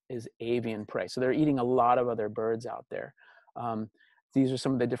diet is avian prey. So they're eating a lot of other birds out there. These are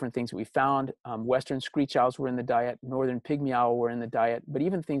some of the different things that we found. Western screech owls were in the diet, northern pygmy owl were in the diet, but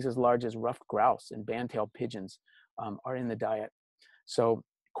even things as large as ruffed grouse and band-tailed pigeons are in the diet. So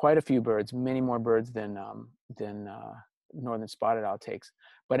quite a few birds, many more birds than northern spotted owl takes.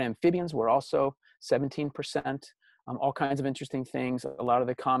 But amphibians were also 17%. All kinds of interesting things, a lot of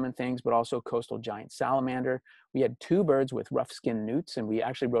the common things, but also coastal giant salamander. We had 2 birds with rough-skinned newts, and we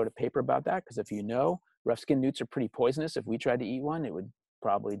actually wrote a paper about that because if you know, rough-skinned newts are pretty poisonous. If we tried to eat one, it would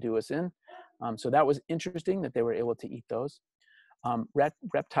probably do us in. So that was interesting that they were able to eat those.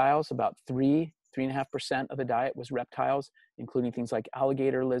 Reptiles, about 3.5% of the diet was reptiles, including things like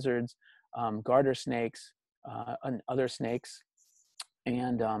alligator lizards, garter snakes, and other snakes.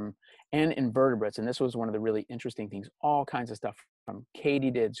 And invertebrates, and this was one of the really interesting things, all kinds of stuff from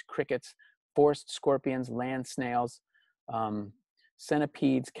katydids, crickets, forest scorpions, land snails,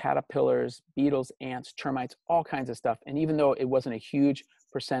 centipedes, caterpillars, beetles, ants, termites, all kinds of stuff. And even though it wasn't a huge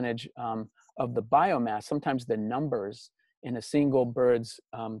percentage of the biomass, sometimes the numbers in a single bird's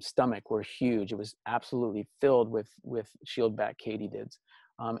stomach were huge. It was absolutely filled with shieldback katydids.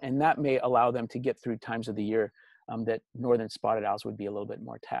 And that may allow them to get through times of the year that northern spotted owls would be a little bit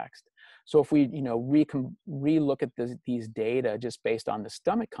more taxed. So if we, re-look at these data just based on the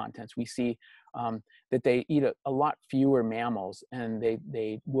stomach contents, we see that they eat a lot fewer mammals, and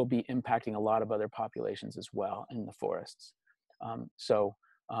they will be impacting a lot of other populations as well in the forests.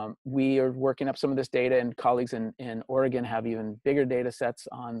 We are working up some of this data, and colleagues in Oregon have even bigger data sets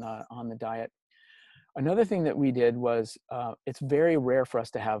on the diet. Another thing that we did was, it's very rare for us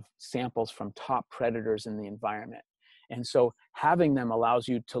to have samples from top predators in the environment. And so having them allows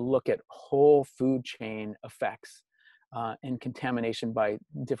you to look at whole food chain effects and contamination by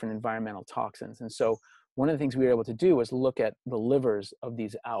different environmental toxins. And so one of the things we were able to do was look at the livers of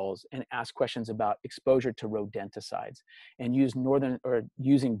these owls and ask questions about exposure to rodenticides, and use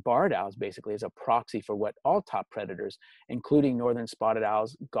using barred owls basically as a proxy for what all top predators, including northern spotted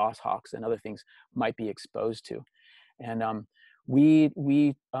owls, goshawks, and other things might be exposed to. And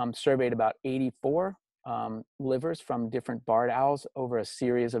we surveyed about 84 livers from different barred owls over a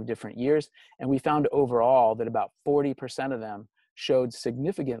series of different years. And we found overall that about 40% of them showed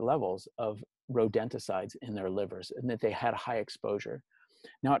significant levels of rodenticides in their livers, and that they had high exposure.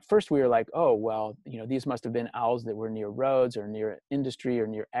 Now, at first we were like, oh, well, these must have been owls that were near roads or near industry or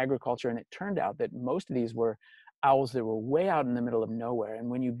near agriculture. And it turned out that most of these were owls that were way out in the middle of nowhere. And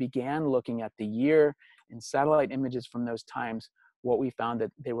when you began looking at the year and satellite images from those times, what we found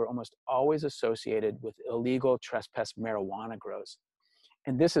that they were almost always associated with illegal trespass marijuana grows.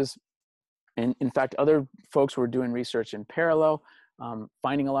 And this is, and in fact, other folks were doing research in parallel,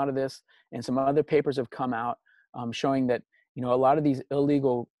 finding a lot of this, and some other papers have come out showing that a lot of these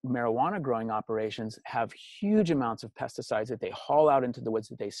illegal marijuana growing operations have huge amounts of pesticides that they haul out into the woods,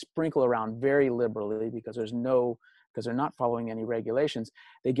 that they sprinkle around very liberally because they're not following any regulations.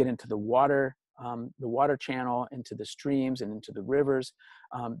 They get into the water channel, into the streams and into the rivers,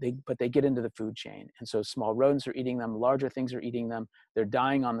 but they get into the food chain. And so small rodents are eating them, larger things are eating them. They're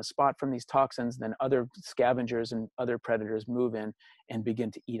dying on the spot from these toxins. Then other scavengers and other predators move in and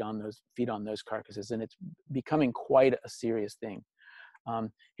begin to feed on those carcasses. And it's becoming quite a serious thing.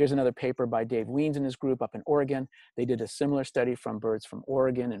 Here's another paper by Dave Wiens and his group up in Oregon. They did a similar study from birds from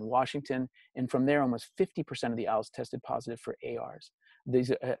Oregon and Washington. And from there, almost 50% of the owls tested positive for ARs.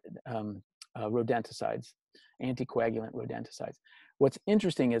 These rodenticides, anticoagulant rodenticides. What's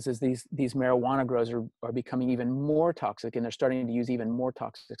interesting is these marijuana grows are becoming even more toxic, and they're starting to use even more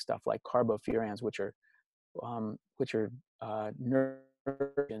toxic stuff like carbofurans, which are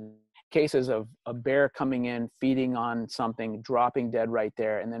in cases of a bear coming in, feeding on something, dropping dead right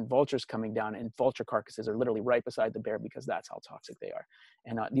there, and then vultures coming down, and vulture carcasses are literally right beside the bear because that's how toxic they are.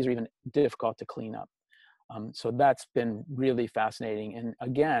 And these are even difficult to clean up. So that's been really fascinating. And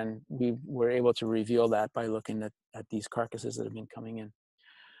again, we were able to reveal that by looking at these carcasses that have been coming in.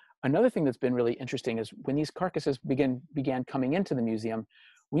 Another thing that's been really interesting is when these carcasses began coming into the museum,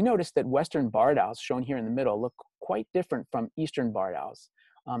 we noticed that Western barred owls, shown here in the middle, look quite different from Eastern barred owls.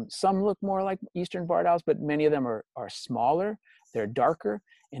 Some look more like Eastern barred owls, but many of them are smaller, they're darker,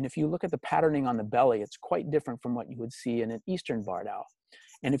 and if you look at the patterning on the belly, it's quite different from what you would see in an Eastern barred owl.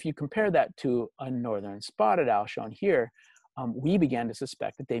 And if you compare that to a northern spotted owl shown here, we began to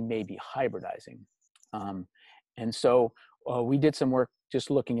suspect that they may be hybridizing. And so we did some work just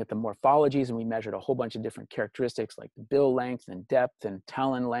looking at the morphologies, and we measured a whole bunch of different characteristics like the bill length and depth and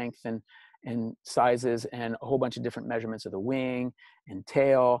talon length and sizes, and a whole bunch of different measurements of the wing and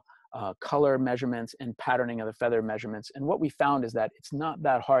tail, color measurements, and patterning of the feather measurements. And what we found is that it's not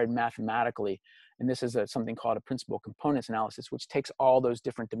that hard mathematically. And this is something called a principal components analysis, which takes all those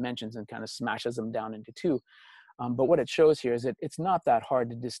different dimensions and kind of smashes them down into two. But what it shows here is that it's not that hard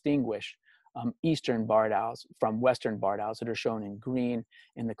to distinguish Eastern barred owls from Western barred owls that are shown in green,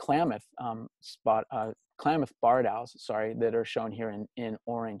 in the Klamath Klamath barred owls, sorry, that are shown here in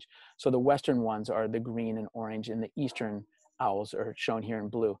orange. So the Western ones are the green and orange, and the Eastern owls are shown here in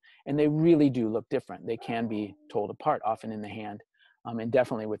blue. And they really do look different. They can be told apart often in the hand, and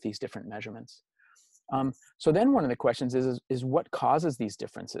definitely with these different measurements. So then one of the questions is what causes these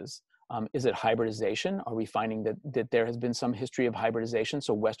differences? Is it hybridization? Are we finding that there has been some history of hybridization?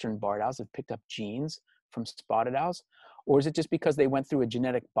 So Western barred owls have picked up genes from spotted owls? Or is it just because they went through a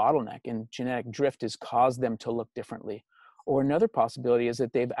genetic bottleneck and genetic drift has caused them to look differently? Or another possibility is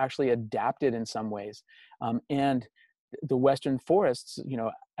that they've actually adapted in some ways. And the Western forests,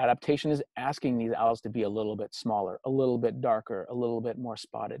 adaptation is asking these owls to be a little bit smaller, a little bit darker, a little bit more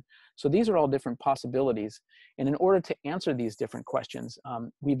spotted. So these are all different possibilities. And in order to answer these different questions,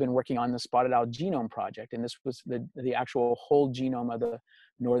 we've been working on the Spotted Owl Genome Project. And this was the actual whole genome of the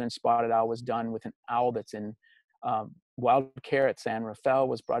northern spotted owl was done with an owl that's in wild care at San Rafael,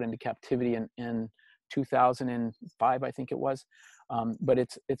 was brought into captivity in 2005, I think it was. But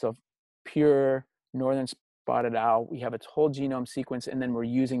it's a pure northern spotted owl. We have its whole genome sequence, and then we're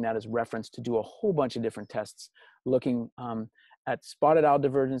using that as reference to do a whole bunch of different tests, looking at spotted owl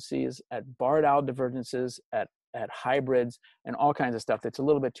divergences, at barred owl divergences, at hybrids, and all kinds of stuff that's a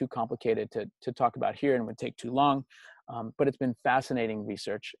little bit too complicated to talk about here and would take too long. But it's been fascinating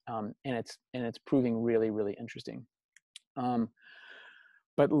research, and it's proving really, really interesting.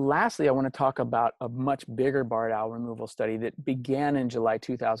 But lastly, I want to talk about a much bigger barred owl removal study that began in July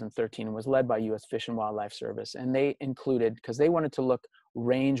 2013 and was led by U.S. Fish and Wildlife Service. And they included, because they wanted to look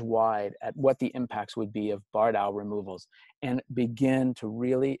range-wide at what the impacts would be of barred owl removals and begin to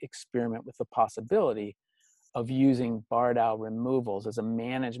really experiment with the possibility of using barred owl removals as a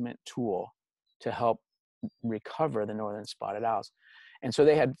management tool to help recover the northern spotted owls. And so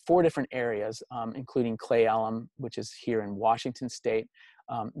they had 4 different areas, including Clay Elum, which is here in Washington State.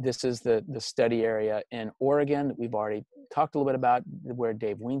 This is the study area in Oregon that we've already talked a little bit about, where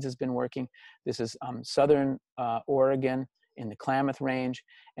Dave Wiens has been working. This is southern Oregon in the Klamath Range.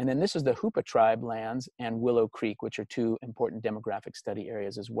 And then this is the Hoopa Tribe lands and Willow Creek, which are 2 important demographic study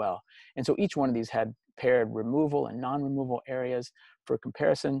areas as well. And so each one of these had paired removal and non-removal areas for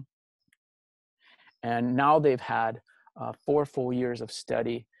comparison. And now they've had 4 full years of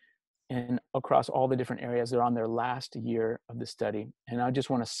study and across all the different areas. They're on their last year of the study. And I just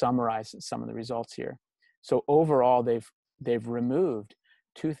want to summarize some of the results here. So overall, they've removed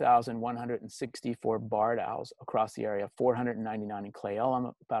 2,164 barred owls across the area, 499 in Clay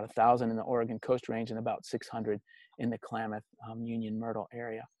Elum, about 1,000 in the Oregon Coast Range, and about 600 in the Klamath Union Myrtle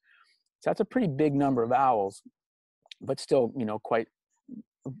area. So that's a pretty big number of owls, but still,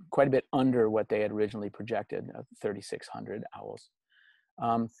 quite a bit under what they had originally projected, 3,600 owls.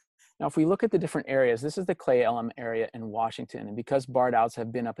 Now, if we look at the different areas, this is the Clay Elum area in Washington. And because barred owls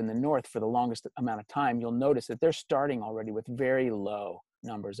have been up in the north for the longest amount of time, you'll notice that they're starting already with very low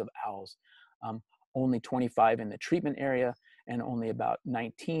numbers of owls. Only 25 in the treatment area and only about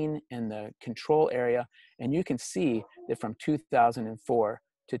 19 in the control area. And you can see that from 2004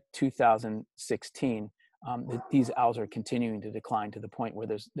 to 2016, that these owls are continuing to decline to the point where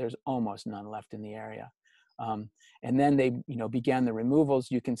there's almost none left in the area. And then they, began the removals.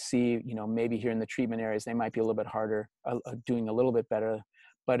 You can see, maybe here in the treatment areas, they might be a little bit harder, doing a little bit better.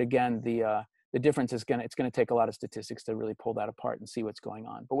 But again, the difference is it's going to take a lot of statistics to really pull that apart and see what's going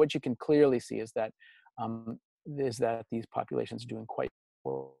on. But what you can clearly see is that these populations are doing quite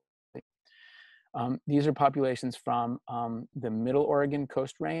poorly. These are populations from the Middle Oregon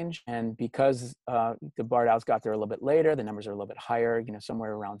Coast Range, and because the barred owls got there a little bit later, the numbers are a little bit higher.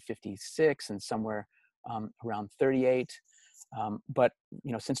 Somewhere around 56 and somewhere around 38. But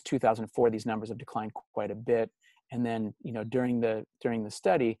since 2004, these numbers have declined quite a bit. And then, during the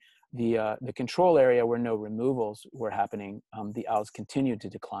study, the control area where no removals were happening, the owls continued to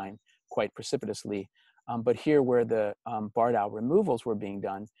decline quite precipitously. But here where the barred owl removals were being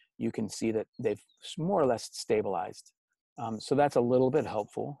done, you can see that they've more or less stabilized. So that's a little bit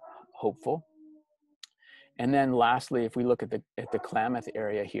hopeful. And then lastly, if we look at the Klamath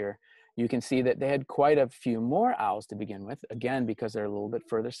area here, you can see that they had quite a few more owls to begin with, again, because they're a little bit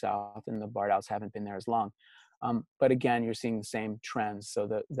further south and the barred owls haven't been there as long. But again, you're seeing the same trends. So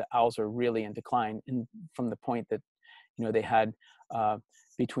the owls are really in decline, and from the point that, they had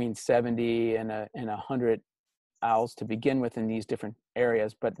between 70 and 100 owls to begin with in these different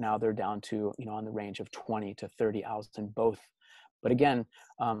areas, but now they're down to, on the range of 20 to 30 owls in both. But again,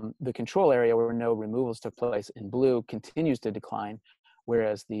 the control area where no removals took place in blue continues to decline,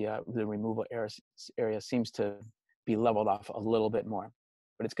 whereas the removal area seems to be leveled off a little bit more.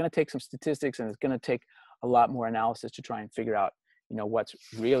 But it's going to take some statistics, and it's going to take a lot more analysis to try and figure out, what's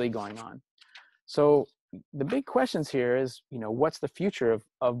really going on. So the big questions here is, what's the future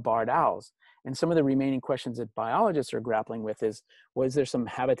of barred owls? And some of the remaining questions that biologists are grappling with is, was there some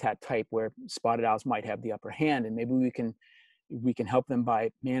habitat type where spotted owls might have the upper hand, and maybe we can help them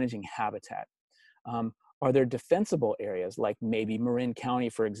by managing habitat? Are there defensible areas like maybe Marin County,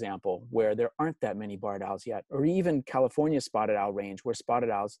 for example, where there aren't that many barred owls yet, or even California spotted owl range where spotted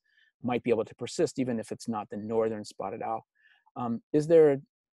owls might be able to persist even if it's not the northern spotted owl? And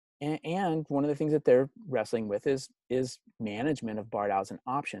one of the things that they're wrestling with is management of barred owls an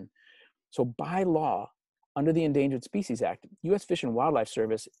option. So by law, under the Endangered Species Act, U.S. Fish and Wildlife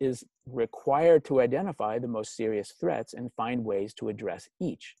Service is required to identify the most serious threats and find ways to address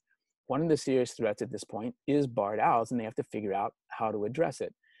each. One of the serious threats at this point is barred owls, and they have to figure out how to address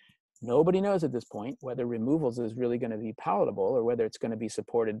it. Nobody knows at this point whether removals is really going to be palatable, or whether it's going to be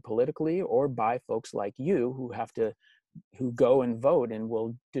supported politically or by folks like you who go and vote and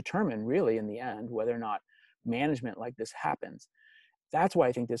will determine really in the end whether or not management like this happens. That's why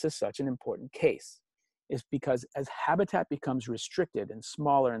I think this is such an important case, is because as habitat becomes restricted and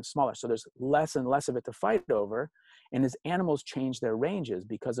smaller, so there's less and less of it to fight over, and as animals change their ranges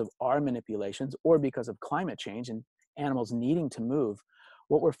because of our manipulations or because of climate change and animals needing to move,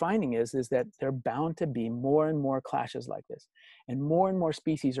 what we're finding is that there are bound to be more and more clashes like this, and more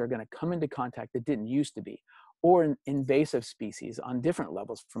species are going to come into contact that didn't used to be, or invasive species on different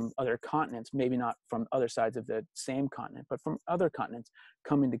levels from other continents, maybe not from other sides of the same continent, but from other continents,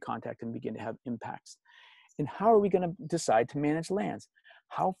 come into contact and begin to have impacts. And how are we going to decide to manage lands?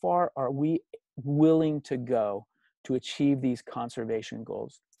 How far are we willing to go to achieve these conservation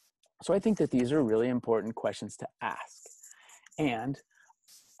goals? So I think that these are really important questions to ask. And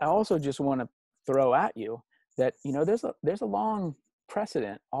I also just want to throw at you that, there's a long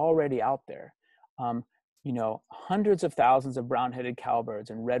precedent already out there. Hundreds of thousands of brown-headed cowbirds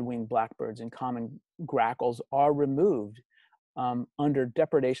and red-winged blackbirds and common grackles are removed under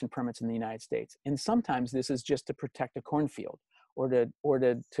depredation permits in the United States. And sometimes this is just to protect a cornfield or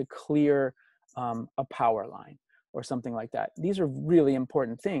to clear a power line or something like that. These are really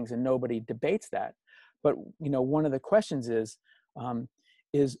important things, and nobody debates that. But one of the questions is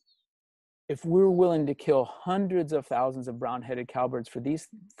if we're willing to kill hundreds of thousands of brown-headed cowbirds for these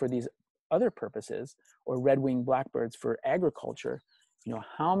other purposes, or red-winged blackbirds for agriculture,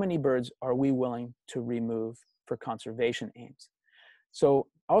 how many birds are we willing to remove for conservation aims? So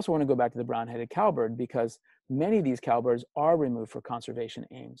I also want to go back to the brown-headed cowbird, because many of these cowbirds are removed for conservation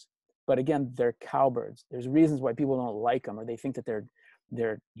aims. But again, they're cowbirds. There's reasons why people don't like them, or they think that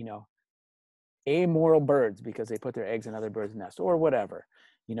they're amoral birds because they put their eggs in other birds' nests or whatever.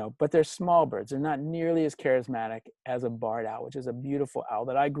 But they're small birds. They're not nearly as charismatic as a barred owl, which is a beautiful owl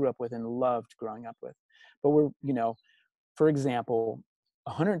that I grew up with and loved growing up with. But for example,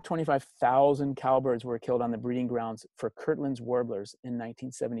 125,000 cowbirds were killed on the breeding grounds for Kirtland's warblers in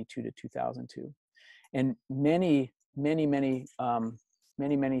 1972 to 2002. And many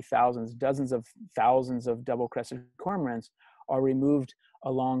thousands, dozens of thousands of double-crested cormorants are removed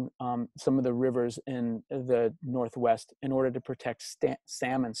along some of the rivers in the Northwest in order to protect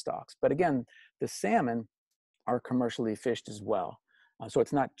salmon stocks. But again, the salmon are commercially fished as well. So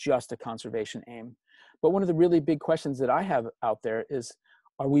it's not just a conservation aim. But one of the really big questions that I have out there is,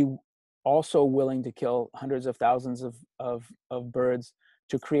 are we also willing to kill hundreds of thousands of birds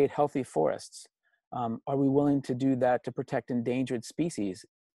to create healthy forests? Are we willing to do that to protect endangered species?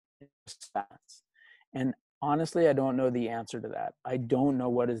 And honestly, I don't know the answer to that. I don't know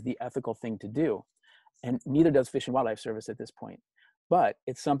what is the ethical thing to do. And neither does Fish and Wildlife Service at this point. But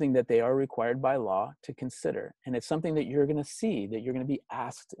it's something that they are required by law to consider. And it's something that you're going to see, that you're going to be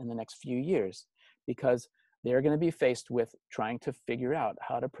asked in the next few years. Because they're going to be faced with trying to figure out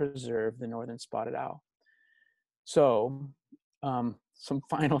how to preserve the northern spotted owl. So some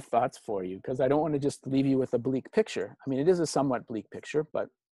final thoughts for you, because I don't want to just leave you with a bleak picture. I mean, it is a somewhat bleak picture, but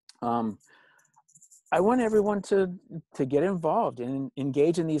I want everyone to get involved and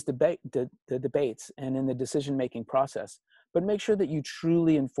engage in these the debates and in the decision-making process, but make sure that you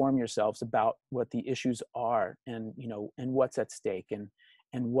truly inform yourselves about what the issues are, and and what's at stake,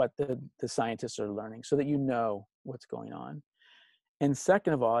 and what the scientists are learning, so that you know what's going on. And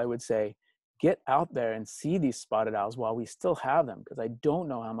second of all, I would say, get out there and see these spotted owls while we still have them, because I don't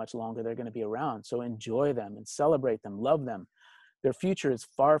know how much longer they're going to be around. So enjoy them and celebrate them, love them. Their future is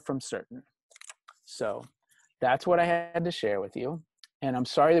far from certain. So that's what I had to share with you. And I'm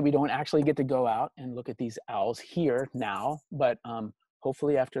sorry that we don't actually get to go out and look at these owls here now, but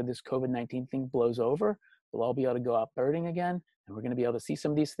hopefully after this COVID-19 thing blows over, we'll all be able to go out birding again, and we're going to be able to see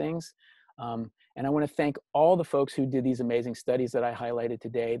some of these things. And I want to thank all the folks who did these amazing studies that I highlighted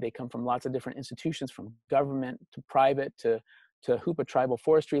today. They come from lots of different institutions, from government to private to Hoopa tribal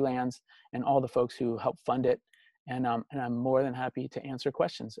forestry lands, and all the folks who helped fund it. And I'm more than happy to answer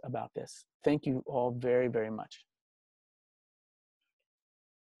questions about this. Thank you all very, very much.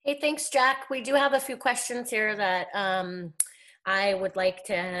 Hey, thanks, Jack. We do have a few questions here that I would like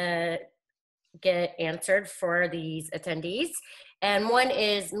to get answered for these attendees. And one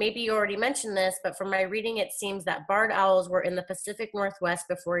is, maybe you already mentioned this, but from my reading, it seems that barred owls were in the Pacific Northwest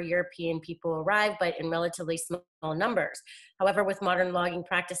before European people arrived, but in relatively small numbers. However, with modern logging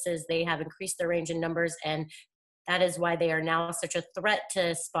practices, they have increased their range in numbers, and that is why they are now such a threat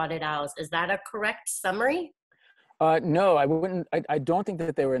to spotted owls. Is that a correct summary? No, I wouldn't. I don't think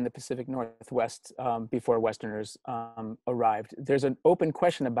that they were in the Pacific Northwest before Westerners arrived. There's an open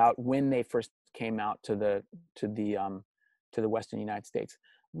question about when they first came out to the Western United States.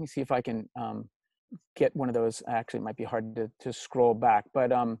 Let me see if I can get one of those. Actually, it might be hard to scroll back, but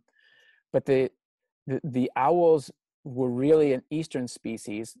the owls were really an eastern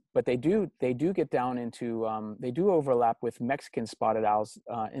species, but they do get down into they do overlap with Mexican spotted owls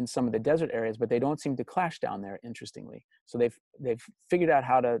in some of the desert areas, but they don't seem to clash down there, interestingly. So they've figured out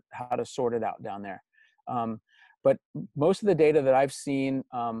how to sort it out down there. But most of the data that I've seen,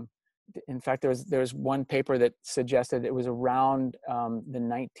 in fact, there's one paper that suggested it was around the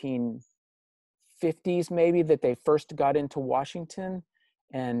 1950s maybe that they first got into Washington.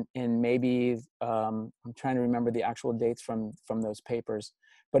 And maybe I'm trying to remember the actual dates from those papers,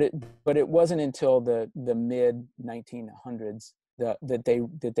 but it wasn't until the mid 1900s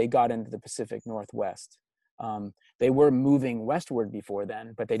that they got into the Pacific Northwest. They were moving westward before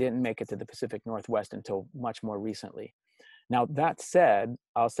then, but they didn't make it to the Pacific Northwest until much more recently. Now, that said,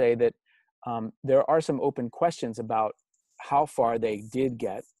 I'll say that there are some open questions about how far they did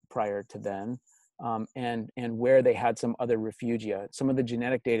get prior to then. And where they had some other refugia. Some of the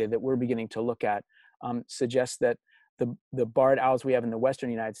genetic data that we're beginning to look at suggests that the barred owls we have in the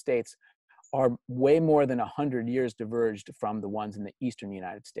Western United States are way more than 100 years diverged from the ones in the Eastern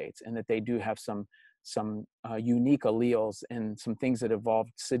United States, and that they do have some unique alleles and some things that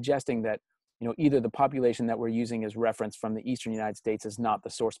evolved, suggesting that either the population that we're using as reference from the Eastern United States is not the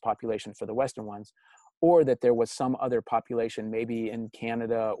source population for the Western ones, or that there was some other population, maybe in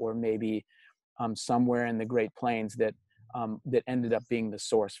Canada or maybe somewhere in the Great Plains that ended up being the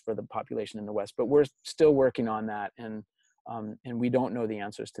source for the population in the West. But we're still working on that, and we don't know the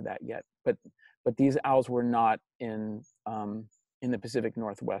answers to that yet. But these owls were not in the Pacific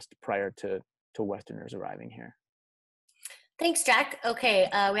Northwest prior to Westerners arriving here. Thanks, Jack. Okay,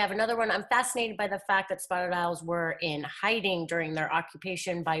 we have another one. I'm fascinated by the fact that spotted owls were in hiding during their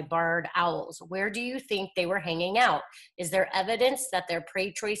occupation by barred owls. Where do you think they were hanging out? Is there evidence that their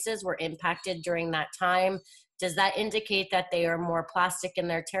prey choices were impacted during that time? Does that indicate that they are more plastic in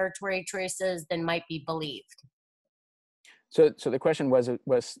their territory choices than might be believed? So the question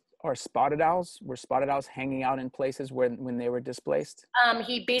were spotted owls hanging out in places when they were displaced?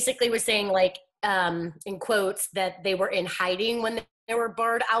 He basically was saying, like, in quotes, that they were in hiding when there were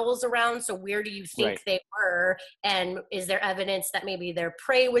barred owls around. So where do you think they were? And is there evidence that maybe their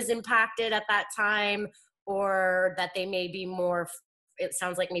prey was impacted at that time, or that they may be more, it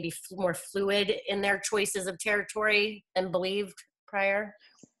sounds like maybe more fluid in their choices of territory than believed prior?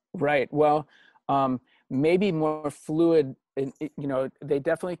 Right. Well, maybe more fluid. They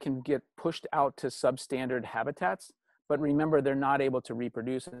definitely can get pushed out to substandard habitats, but remember, they're not able to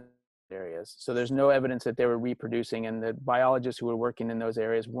reproduce in areas. So there's no evidence that they were reproducing, and the biologists who were working in those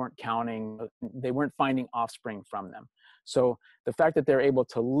areas weren't finding offspring from them. So the fact that they're able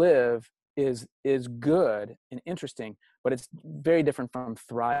to live is good and interesting, but it's very different from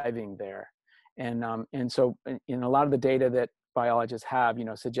thriving there. And so in a lot of the data that biologists have,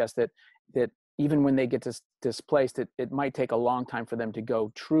 suggests that even when they get displaced, it might take a long time for them to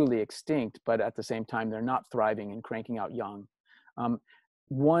go truly extinct, but at the same time, they're not thriving and cranking out young.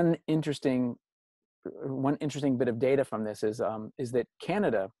 One interesting bit of data from this is that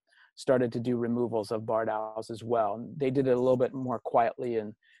Canada started to do removals of barred owls as well. They did it a little bit more quietly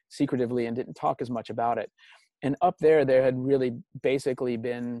and secretively and didn't talk as much about it. And up there had really basically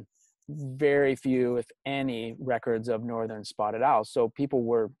been very few, if any, records of northern spotted owls. So people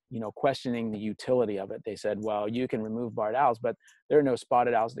were, questioning the utility of it. They said, well, you can remove barred owls, but there are no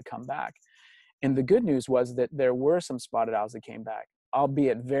spotted owls to come back. And the good news was that there were some spotted owls that came back,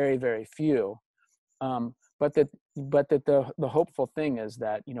 albeit very, very few. But that the hopeful thing is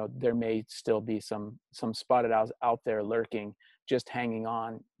that, there may still be some spotted owls out there lurking, just hanging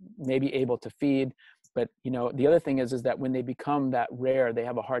on, maybe able to feed. But, the other thing is that when they become that rare, they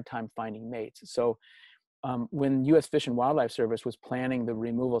have a hard time finding mates. So when U.S. Fish and Wildlife Service was planning the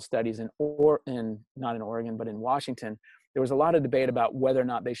removal studies not in Oregon, but in Washington, there was a lot of debate about whether or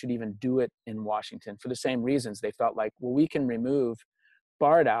not they should even do it in Washington for the same reasons. They felt like, well, we can remove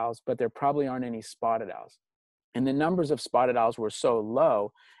barred owls, but there probably aren't any spotted owls. And the numbers of spotted owls were so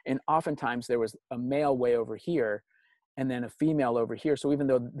low, and oftentimes there was a male way over here and then a female over here. So even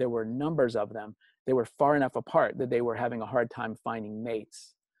though there were numbers of them, they were far enough apart that they were having a hard time finding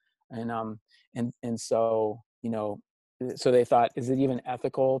mates. And so, so they thought, is it even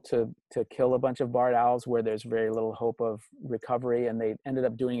ethical to kill a bunch of barred owls where there's very little hope of recovery? And they ended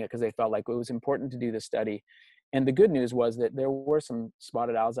up doing it because they felt like it was important to do the study. And the good news was that there were some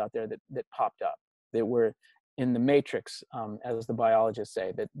spotted owls out there that popped up, that were in the matrix, as the biologists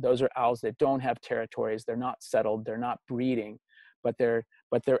say, that those are owls that don't have territories, they're not settled, they're not breeding, but they're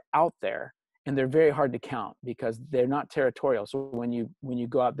out there, and they're very hard to count because they're not territorial. So when you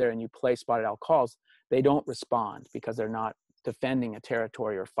go out there and you play spotted owl calls, they don't respond because they're not defending a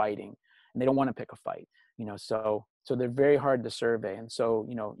territory or fighting, and they don't want to pick a fight. So they're very hard to survey. And so,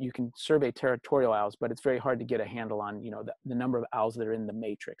 you can survey territorial owls, but it's very hard to get a handle on, the number of owls that are in the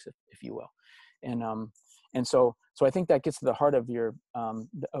matrix, if you will. And so I think that gets to the heart of your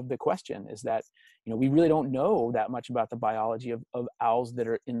of the question, is that, we really don't know that much about the biology of owls that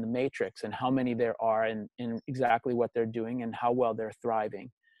are in the matrix, and how many there are, and exactly what they're doing and how well they're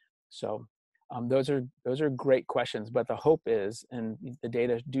thriving. So those are great questions, but the hope is, and the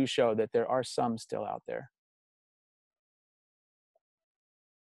data do show, that there are some still out there.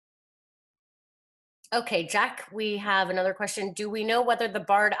 Okay, Jack, we have another question. Do we know whether the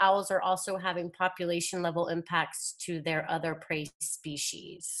barred owls are also having population level impacts to their other prey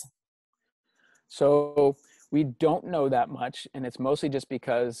species? So we don't know that much, and it's mostly just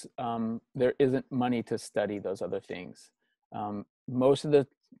because there isn't money to study those other things. Most of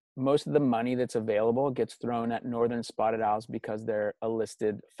the money that's available gets thrown at northern spotted owls because they're a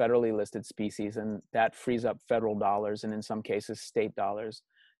federally listed species, and that frees up federal dollars, and in some cases state dollars,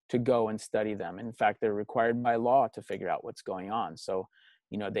 to go and study them. In fact, they're required by law to figure out what's going on. So,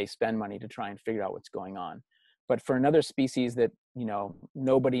 they spend money to try and figure out what's going on. But for another species that,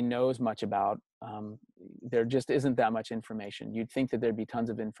 nobody knows much about, there just isn't that much information. You'd think that there'd be tons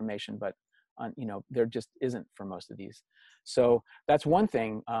of information, but there just isn't for most of these. So that's one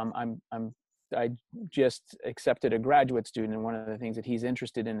thing. I just accepted a graduate student, and one of the things that he's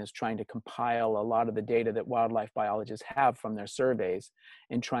interested in is trying to compile a lot of the data that wildlife biologists have from their surveys,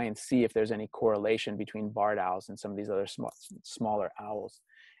 and try and see if there's any correlation between barred owls and some of these other smaller owls.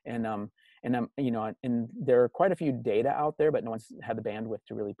 And there are quite a few data out there, but no one's had the bandwidth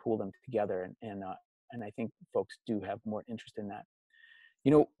to really pull them together. And I think folks do have more interest in that.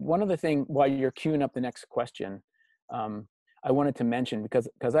 One other thing, while you're queuing up the next question, I wanted to mention,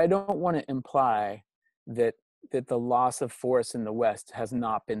 because I don't want to imply that the loss of forests in the West has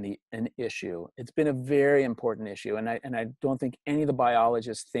not been an issue. It's been a very important issue, and I don't think any of the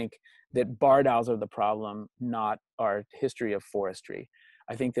biologists think that barred owls are the problem, not our history of forestry.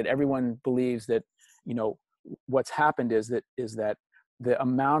 I think that everyone believes that, what's happened is that the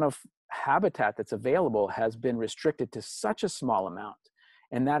amount of habitat that's available has been restricted to such a small amount,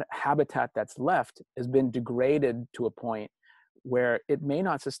 and that habitat that's left has been degraded to a point where it may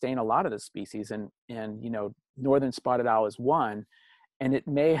not sustain a lot of the species, and northern spotted owl is one, and it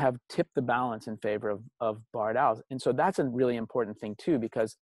may have tipped the balance in favor of barred owls. And so that's a really important thing too,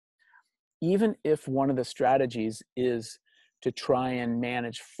 because even if one of the strategies is to try and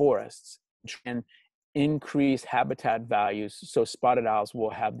manage forests and increase habitat values so spotted owls will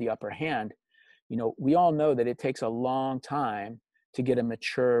have the upper hand, we all know that it takes a long time to get a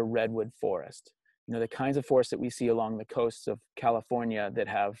mature redwood forest. You know, the kinds of forests that we see along the coasts of California that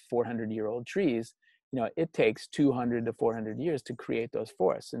have 400-year-old trees, you know, it takes 200 to 400 years to create those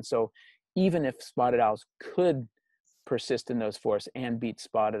forests. And so even if spotted owls could persist in those forests and beat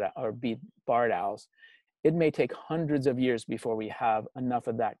barred owls, it may take hundreds of years before we have enough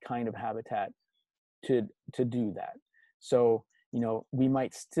of that kind of habitat to do that. So, you know, we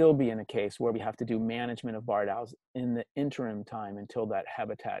might still be in a case where we have to do management of barred owls in the interim time until that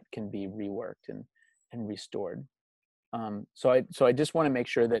habitat can be reworked and restored. So I just want to make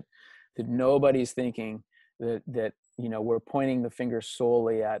sure that nobody's thinking that you know, we're pointing the finger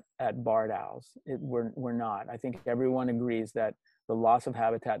solely at barred owls. We're not. I think everyone agrees that the loss of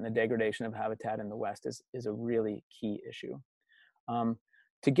habitat and the degradation of habitat in the West is a really key issue.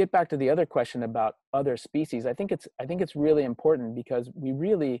 To get back to the other question about other species, I think it's really important, because we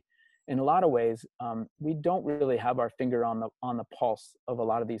really, in a lot of ways, we don't really have our finger on the pulse of a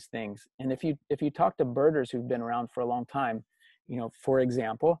lot of these things. And if you talk to birders who've been around for a long time, you know, for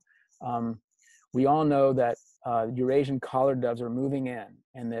example, we all know that Eurasian collared doves are moving in,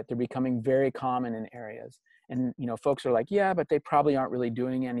 and that they're becoming very common in areas. And, you know, folks are like, yeah, but they probably aren't really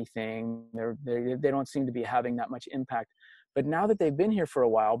doing anything. They don't seem to be having that much impact. But now that they've been here for a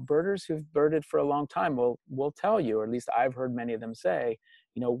while, birders who've birded for a long time will tell you, or at least I've heard many of them say,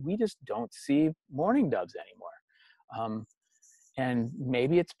 you know, we just don't see mourning doves anymore. And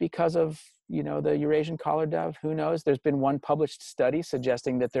maybe it's because of, you know, the Eurasian collared dove, who knows? There's been one published study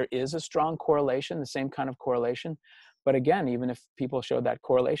suggesting that there is a strong correlation, the same kind of correlation. But again, even if people show that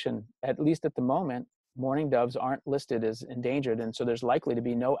correlation, at least at the moment, mourning doves aren't listed as endangered. And so there's likely to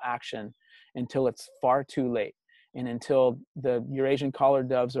be no action until it's far too late. And until the Eurasian collared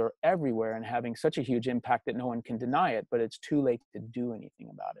doves are everywhere and having such a huge impact that no one can deny it, but it's too late to do anything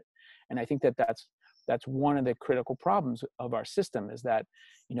about it. And I think that that's one of the critical problems of our system, is that,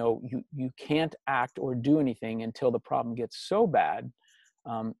 you know, you can't act or do anything until the problem gets so bad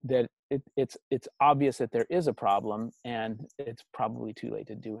that it's obvious that there is a problem, and it's probably too late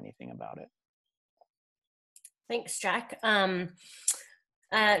to do anything about it. Thanks, Jack.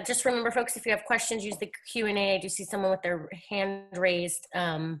 Just remember, folks, if you have questions, use the Q&A. I do see someone with their hand raised.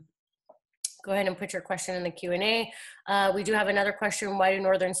 Go ahead and put your question in the Q&A. We do have another question. Why do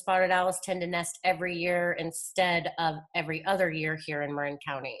northern spotted owls tend to nest every year instead of every other year here in Marin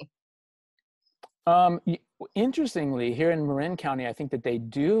County? Interestingly, here in Marin County, I think that they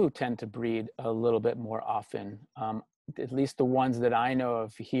do tend to breed a little bit more often. At least the ones that I know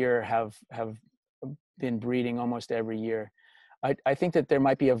of here have been breeding almost every year. I think that there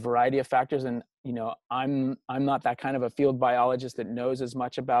might be a variety of factors, and, you know, I'm not that kind of a field biologist that knows as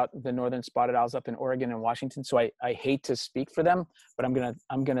much about the northern spotted owls up in Oregon and Washington, so I hate to speak for them, but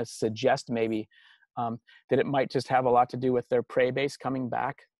I'm gonna suggest maybe that it might just have a lot to do with their prey base coming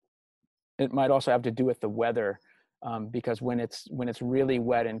back. It might also have to do with the weather, because when it's really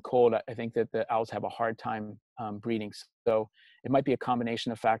wet and cold, I think that the owls have a hard time breeding. So it might be a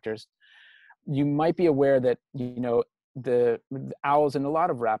combination of factors. You might be aware that, you know, the owls and a lot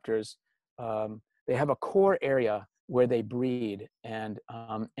of raptors, they have a core area where they breed, and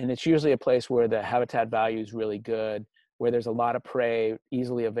it's usually a place where the habitat value is really good, where there's a lot of prey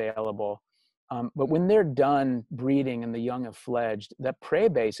easily available. But when they're done breeding and the young have fledged, that prey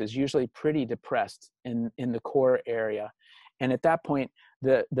base is usually pretty depressed in the core area. And at that point,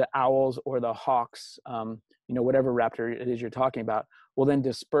 the owls or the hawks, you know, whatever raptor it is you're talking about, will then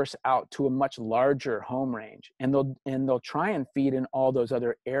disperse out to a much larger home range, and they'll try and feed in all those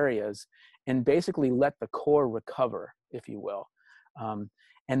other areas, and basically let the core recover, if you will.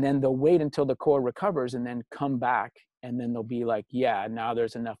 And then they'll wait until the core recovers and then come back, and then they'll be like, yeah, now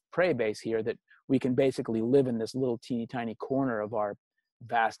there's enough prey base here that we can basically live in this little teeny tiny corner of our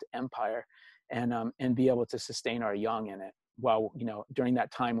vast empire, and be able to sustain our young in it, while, you know, during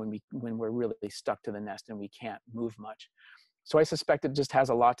that time when we're really stuck to the nest and we can't move much. So I suspect it just has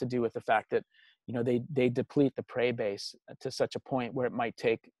a lot to do with the fact that, you know, they deplete the prey base to such a point where it might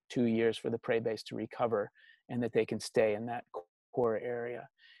take 2 years for the prey base to recover, and that they can stay in that core area.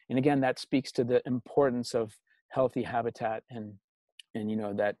 And again, that speaks to the importance of healthy habitat, and you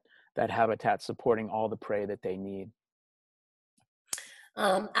know, that habitat supporting all the prey that they need.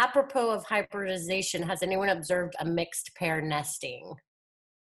 Apropos of hybridization, has anyone observed a mixed pair nesting?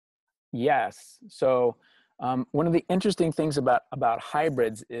 Yes. So one of the interesting things about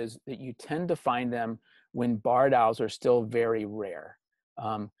hybrids is that you tend to find them when barred owls are still very rare.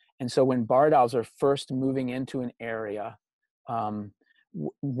 And so when barred owls are first moving into an area,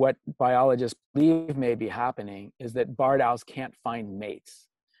 what biologists believe may be happening is that barred owls can't find mates.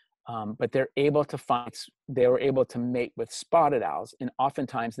 but they were able to mate with spotted owls. And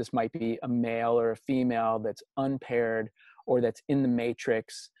oftentimes this might be a male or a female that's unpaired or that's in the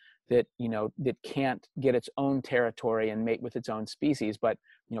matrix that, that can't get its own territory and mate with its own species, but,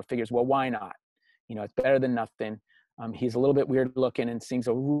 figures, well, why not? It's better than nothing. He's a little bit weird looking and sings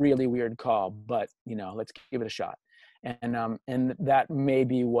a really weird call, but, let's give it a shot. And that may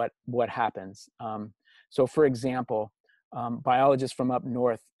be what happens. So for example, biologists from up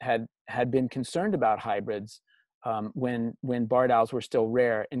north had been concerned about hybrids when barred owls were still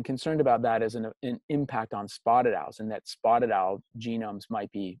rare, and concerned about that as an impact on spotted owls, and that spotted owl genomes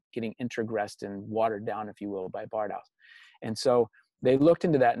might be getting introgressed and watered down, if you will, by barred owls. And so they looked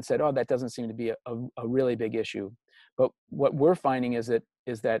into that and said, oh, that doesn't seem to be a really big issue. But what we're finding is that,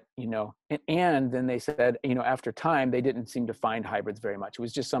 and then they said, after time, they didn't seem to find hybrids very much. It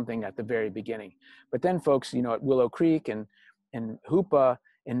was just something at the very beginning. But then folks, at Willow Creek and Hoopa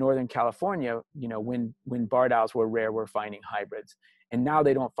in Northern California, when barred owls were rare, were finding hybrids. And now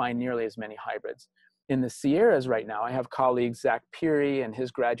they don't find nearly as many hybrids. In the Sierras right now, I have colleagues, Zach Peary and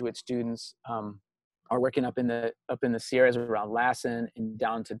his graduate students are working up in the Sierras around Lassen and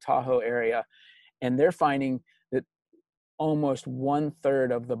down to Tahoe area. And they're finding that almost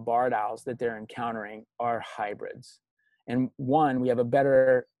 1/3 of the barred owls that they're encountering are hybrids. And we have a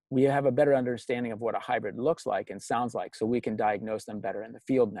better understanding of what a hybrid looks like and sounds like, so we can diagnose them better in the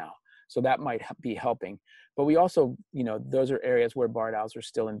field now. So that might be helping. But we also, those are areas where barred owls are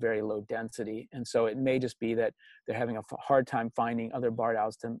still in very low density. And so it may just be that they're having a hard time finding other barred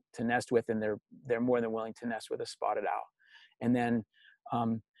owls to nest with, and they're more than willing to nest with a spotted owl. And then,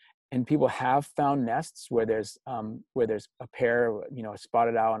 and people have found nests where there's a pair, a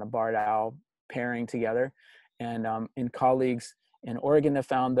spotted owl and a barred owl pairing together. And colleagues in Oregon have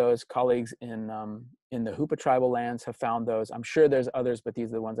found those. Colleagues in the Hoopa tribal lands have found those. I'm sure there's others, but these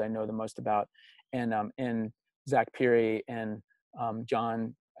are the ones I know the most about. And Zach Peary and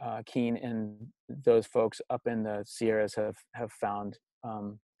John Keene and those folks up in the Sierras have found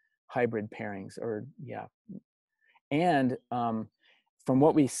hybrid pairings, And from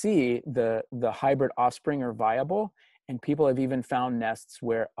what we see, the hybrid offspring are viable, and people have even found nests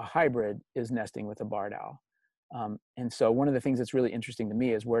where a hybrid is nesting with a barred owl. And so one of the things that's really interesting to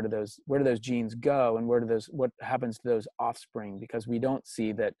me is where do those genes go, and what happens to those offspring? Because we don't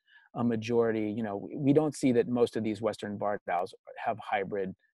see that a majority, we don't see that most of these Western barred owls have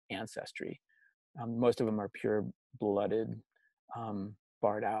hybrid ancestry. Most of them are pure-blooded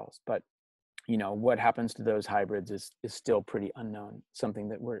barred owls, but what happens to those hybrids is still pretty unknown, something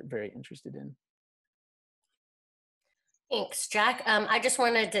that we're very interested in. Thanks, Jack. I just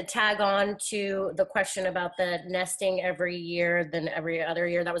wanted to tag on to the question about the nesting every year than every other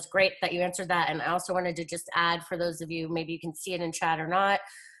year. That was great that you answered that. And I also wanted to just add, for those of you, maybe you can see it in chat or not,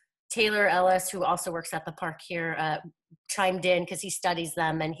 Taylor Ellis, who also works at the park here, chimed in because he studies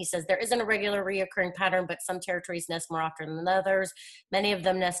them, and he says there isn't a regular reoccurring pattern, but some territories nest more often than others. Many of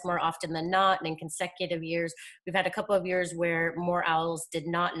them nest more often than not, and in consecutive years we've had a couple of years where more owls did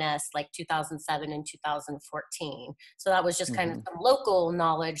not nest, like 2007 and 2014. So that was just kind of some local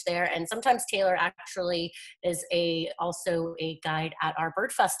knowledge there. And sometimes Taylor actually is also a guide at our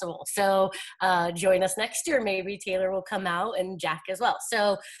bird festival, so join us next year. Maybe Taylor will come out, and Jack as well.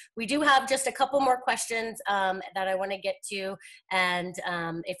 So we do have just a couple more questions that I want to get to, and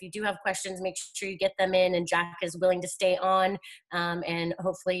if you do have questions, make sure you get them in, and Jack is willing to stay on, and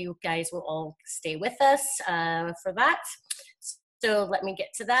hopefully you guys will all stay with us for that. So let me get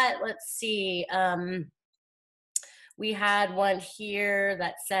to that. Let's see. We had one here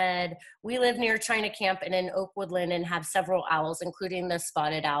that said, we live near China Camp in an oak woodland and have several owls, including the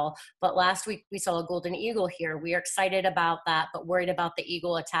spotted owl. But last week we saw a golden eagle here. We are excited about that, but worried about the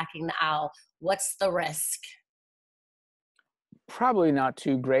eagle attacking the owl. What's the risk? Probably not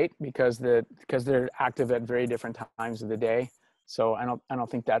too great, because they're active at very different times of the day. So I don't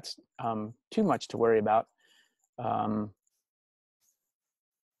think that's too much to worry about.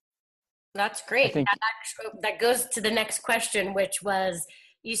 That's great. That goes to the next question, which was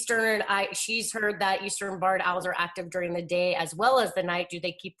she's heard that eastern barred owls are active during the day as well as the night. Do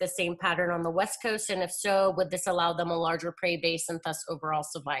they keep the same pattern on the West Coast? And if so, would this allow them a larger prey base and thus overall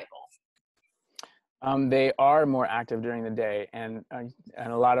survival? They are more active during the day, and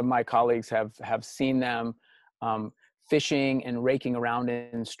a lot of my colleagues have seen them fishing and raking around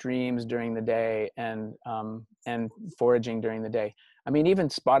in streams during the day, and foraging during the day. I mean, even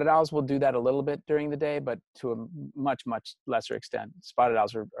spotted owls will do that a little bit during the day, but to a much, much lesser extent. Spotted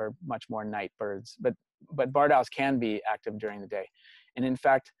owls are much more night birds, but barred owls can be active during the day. And in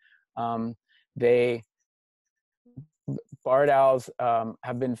fact, barred owls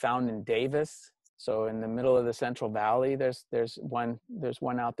have been found in Davis. So in the middle of the Central Valley, there's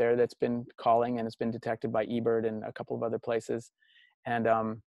one out there that's been calling, and it's been detected by eBird and a couple of other places. And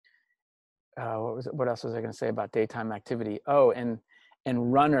what else was I going to say about daytime activity? Oh, and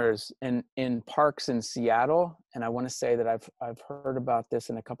runners in parks in Seattle. And I want to say that I've heard about this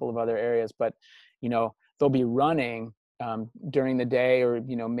in a couple of other areas, but they'll be running during the day, or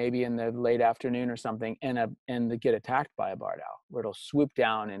maybe in the late afternoon or something, and they get attacked by a barred owl, where it'll swoop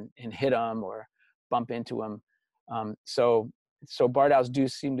down and hit them or bump into them. So barred owls do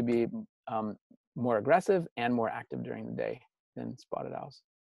seem to be more aggressive and more active during the day than spotted owls.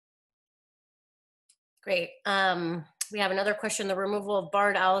 Great. We have another question. The removal of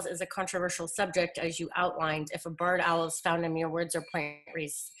barred owls is a controversial subject, as you outlined. If a barred owl is found in your woods or Point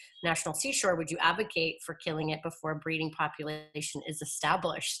Reyes National Seashore, would you advocate for killing it before a breeding population is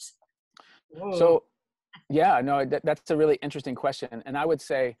established? Ooh. So, yeah, no, that's a really interesting question. And I would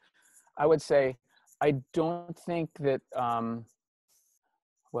say, I don't think that,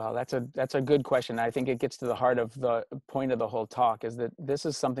 well, that's a good question. I think it gets to the heart of the point of the whole talk, is that this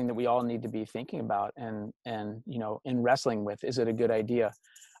is something that we all need to be thinking about and in wrestling with. Is it a good idea?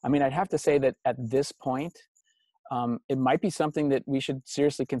 I mean, I'd have to say that at this point, it might be something that we should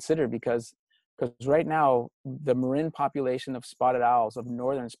seriously consider, because right now the Marin population of spotted owls, of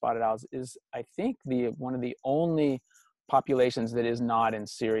northern spotted owls, is, I think, one of the only populations that is not in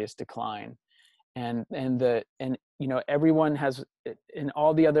serious decline. And everyone has, in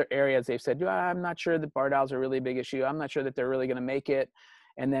all the other areas, they've said, I'm not sure that barred owls are really a big issue. I'm not sure that they're really going to make it.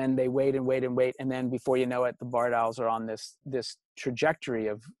 And then they wait and wait and wait. And then before you know it, the barred owls are on this trajectory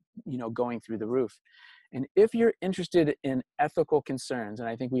of, going through the roof. And if you're interested in ethical concerns, and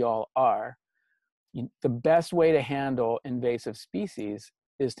I think we all are, the best way to handle invasive species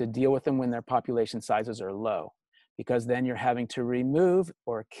is to deal with them when their population sizes are low, because then you're having to remove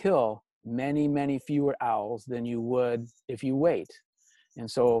or kill many, many fewer owls than you would if you wait. And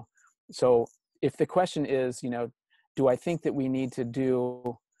so if the question is, do I think that we need to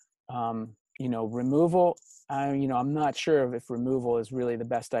do, removal? I'm not sure if removal is really the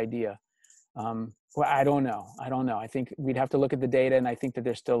best idea. Well, I don't know. I think we'd have to look at the data, and I think that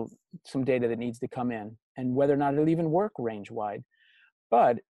there's still some data that needs to come in, and whether or not it'll even work range wide.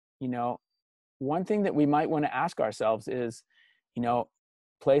 But, one thing that we might want to ask ourselves is,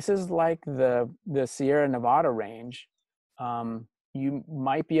 places like the Sierra Nevada range, you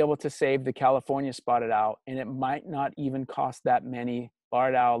might be able to save the California spotted owl, and it might not even cost that many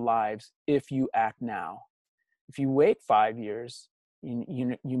barred owl lives if you act now. If you wait 5 years,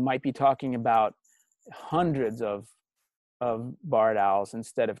 you might be talking about hundreds of barred owls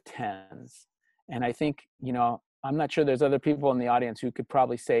instead of tens. And I think, I'm not sure there's other people in the audience who could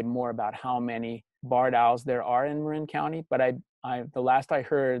probably say more about how many barred owls there are in Marin County, but the last I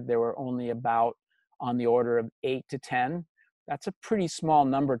heard, there were only about on the order of 8 to 10. That's a pretty small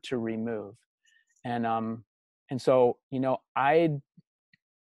number to remove. And so,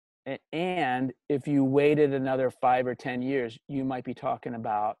 and if you waited another 5 or 10 years, you might be talking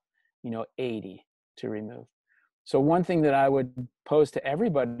about, 80 to remove. So one thing that I would pose to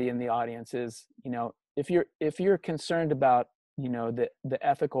everybody in the audience is, if you're concerned about, the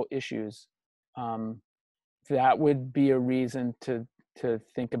ethical issues, that would be a reason to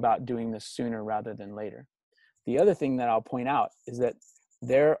think about doing this sooner rather than later. The other thing that I'll point out is that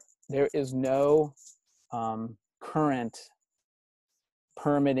there is no current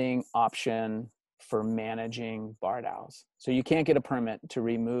permitting option for managing barred owls. So you can't get a permit to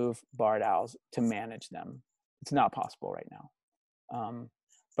remove barred owls to manage them. It's not possible right now.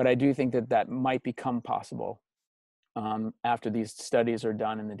 But I do think that might become possible after these studies are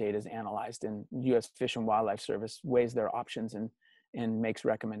done and the data is analyzed, and U.S. Fish and Wildlife Service weighs their options and makes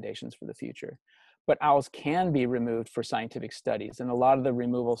recommendations for the future. But owls can be removed for scientific studies, and a lot of the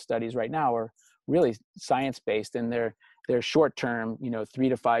removal studies right now are really science-based, and they're short-term, 3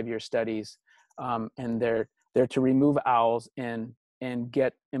 to 5 year studies, and they're to remove owls and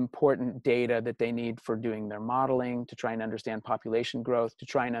get important data that they need for doing their modeling, to try and understand population growth, to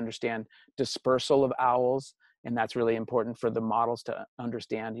try and understand dispersal of owls. And that's really important for the models to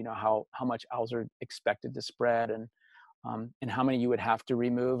understand, how much owls are expected to spread, and how many you would have to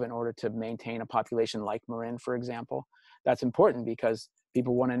remove in order to maintain a population like Marin, for example. That's important because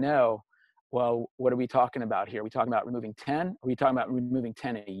people want to know, well, what are we talking about here? Are we talking about removing 10? Are we talking about removing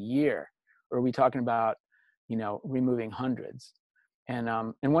 10 a year? Or are we talking about, removing hundreds? And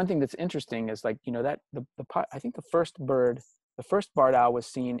one thing that's interesting is, like, I think the first barred owl was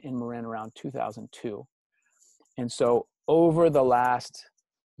seen in Marin around 2002. And so over the last,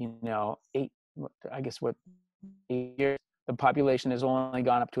 years, the population has only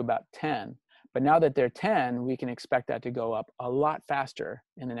gone up to about 10. But now that they're 10, we can expect that to go up a lot faster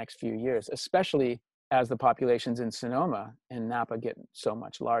in the next few years, especially as the populations in Sonoma and Napa get so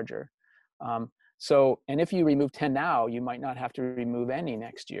much larger. And if you remove 10 now, you might not have to remove any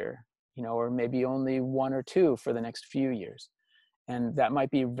next year, or maybe only 1 or 2 for the next few years. And that might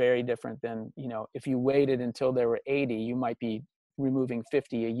be very different than, if you waited until there were 80, you might be removing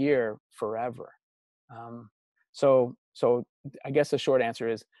 50 a year forever. So I guess the short answer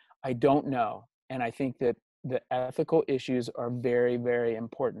is, I don't know. And I think that the ethical issues are very, very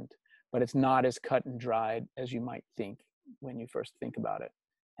important, but it's not as cut and dried as you might think when you first think about it.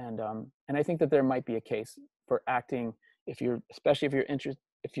 And I think that there might be a case for acting especially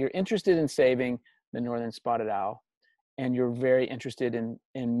if you're interested in saving the northern spotted owl, and you're very interested in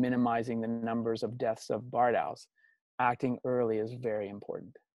minimizing the numbers of deaths of barred owls, acting early is very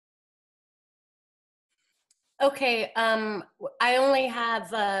important. Okay, I only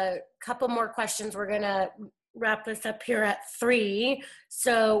have a couple more questions. We're gonna wrap this up here at 3.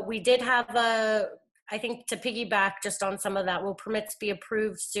 So we did have I think to piggyback just on some of that, will permits be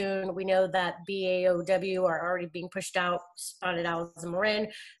approved soon? We know that BAOW are already being pushed out, spotted owls and Marin.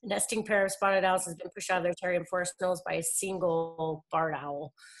 The nesting pair of spotted owls has been pushed out of their terrarium forest knolls by a single barred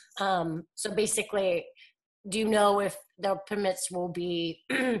owl. So basically, do you know if the permits will be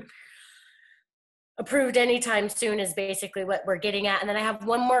approved anytime soon is basically what we're getting at. And then I have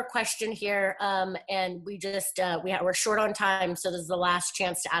one more question here, and we just we're short on time, so this is the last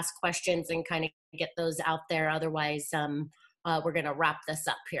chance to ask questions and kind of get those out there. Otherwise, we're going to wrap this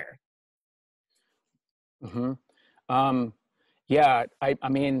up here. Mm-hmm. Yeah, I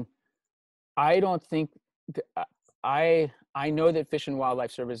mean, I don't think I know that Fish and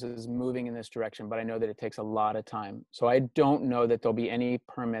Wildlife Service is moving in this direction, but I know that it takes a lot of time. So I don't know that there'll be any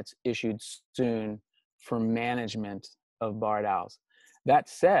permits issued soon for management of barred owls. That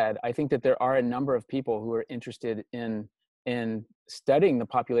said, I think that there are a number of people who are interested in studying the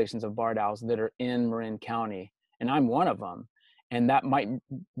populations of barred owls that are in Marin County, and I'm one of them. And that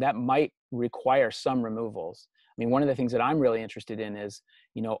might require some removals. I mean, one of the things that I'm really interested in is,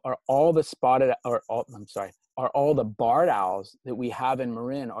 are all the barred owls that we have in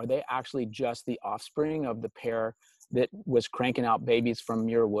Marin, are they actually just the offspring of the pair that was cranking out babies from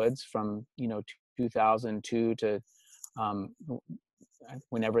Muir Woods from 2002 to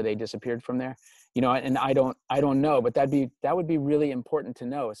whenever they disappeared from there, and I don't know, but that would be really important to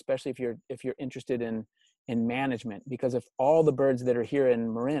know, especially if you're interested in management, because if all the birds that are here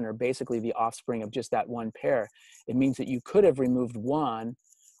in Marin are basically the offspring of just that one pair, it means that you could have removed one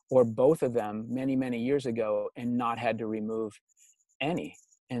or both of them many, many years ago and not had to remove any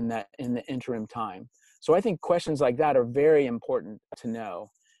in the interim time. So I think questions like that are very important to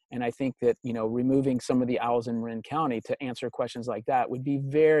know. And I think that, removing some of the owls in Marin County to answer questions like that would be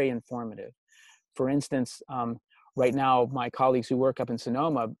very informative. For instance, right now, my colleagues who work up in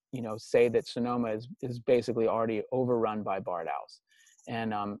Sonoma, say that Sonoma is basically already overrun by barred owls.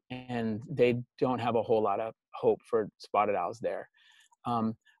 And they don't have a whole lot of hope for spotted owls there.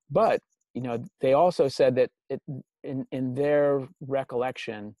 But, they also said that in their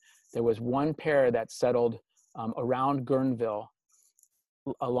recollection, there was one pair that settled around Guerneville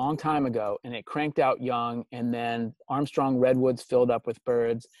a long time ago, and it cranked out young, and then Armstrong Redwoods filled up with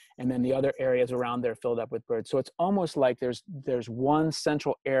birds, and then the other areas around there filled up with birds. So it's almost like there's one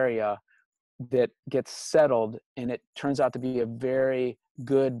central area that gets settled, and it turns out to be a very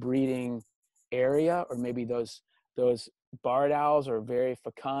good breeding area, or maybe those barred owls are very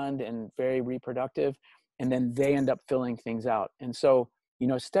fecund and very reproductive, and then they end up filling things out. And so,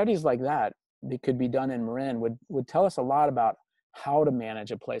 studies like that could be done in Marin would tell us a lot about how to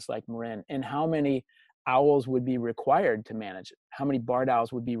manage a place like Marin, and how many owls would be required to manage it, how many barred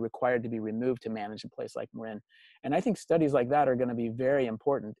owls would be required to be removed to manage a place like Marin. And I think studies like that are going to be very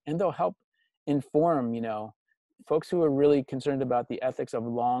important, and they'll help inform, folks who are really concerned about the ethics of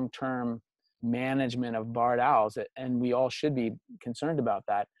long-term management of barred owls, and we all should be concerned about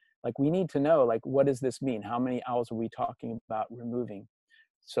that. Like, we need to know, like, what does this mean? How many owls are we talking about removing?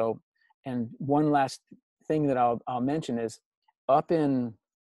 So, and one last thing that I'll mention is, up in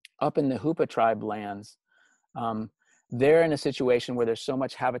the Hoopa tribe lands, they're in a situation where there's so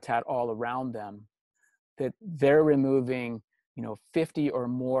much habitat all around them that they're removing 50 or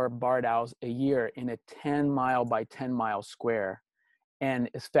more barred owls a year in a 10-mile by 10-mile square. And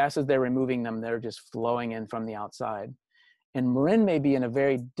as fast as they're removing them, they're just flowing in from the outside. And Marin may be in a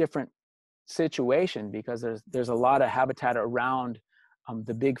very different situation, because there's a lot of habitat around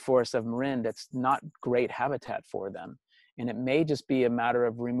the big forests of Marin that's not great habitat for them. And it may just be a matter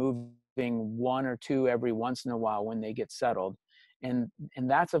of removing dumping one or two every once in a while when they get settled. And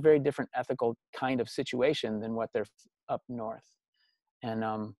that's a very different ethical kind of situation than what they're up north. And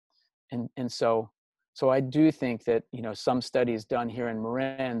so I do think that, you know, some studies done here in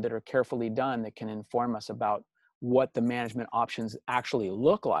Marin that are carefully done that can inform us about what the management options actually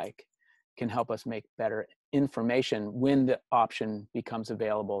look like can help us make better information when the option becomes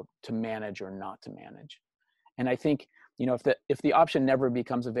available to manage or not to manage. And I think, you know, if the option never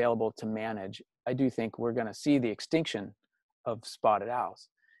becomes available to manage, I do think we're going to see the extinction of spotted owls.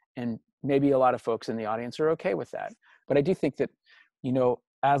 And maybe a lot of folks in the audience are okay with that. But I do think that, you know,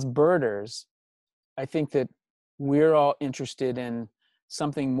 as birders, I think that we're all interested in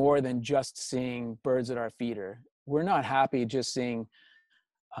something more than just seeing birds at our feeder. We're not happy just seeing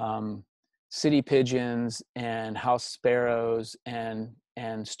city pigeons and house sparrows and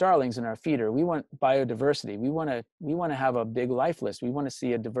starlings in our feeder. We want biodiversity. We want to have a big life list. We want to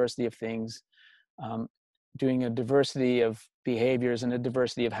see a diversity of things, doing a diversity of behaviors and a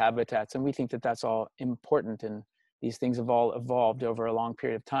diversity of habitats. And we think that that's all important. And these things have all evolved over a long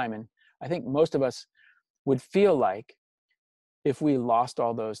period of time. And I think most of us would feel like if we lost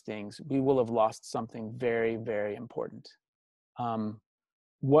all those things, we will have lost something very, very important.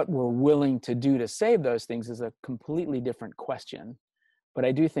 What we're willing to do to save those things is a completely different question. But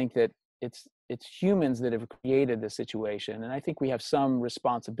I do think that it's humans that have created the situation. And I think we have some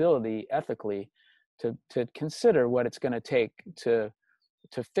responsibility ethically to consider what it's going to take to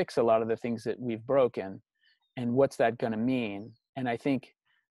fix a lot of the things that we've broken and what's that going to mean. And I think,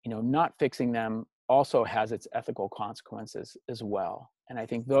 you know, not fixing them also has its ethical consequences as well. And I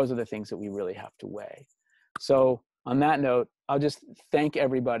think those are the things that we really have to weigh. So on that note, I'll just thank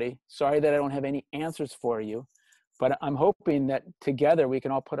everybody. Sorry that I don't have any answers for you, but I'm hoping that together we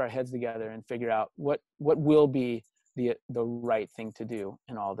can all put our heads together and figure out what will be the right thing to do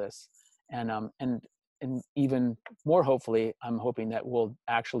in all this. And even more hopefully, I'm hoping that we'll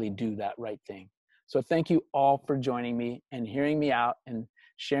actually do that right thing. So thank you all for joining me and hearing me out and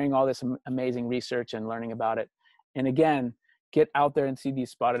sharing all this amazing research and learning about it. And again, get out there and see these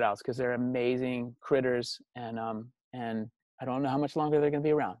spotted owls because they're amazing critters, and I don't know how much longer they're going to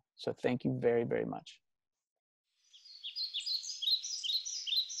be around. So thank you very, very much.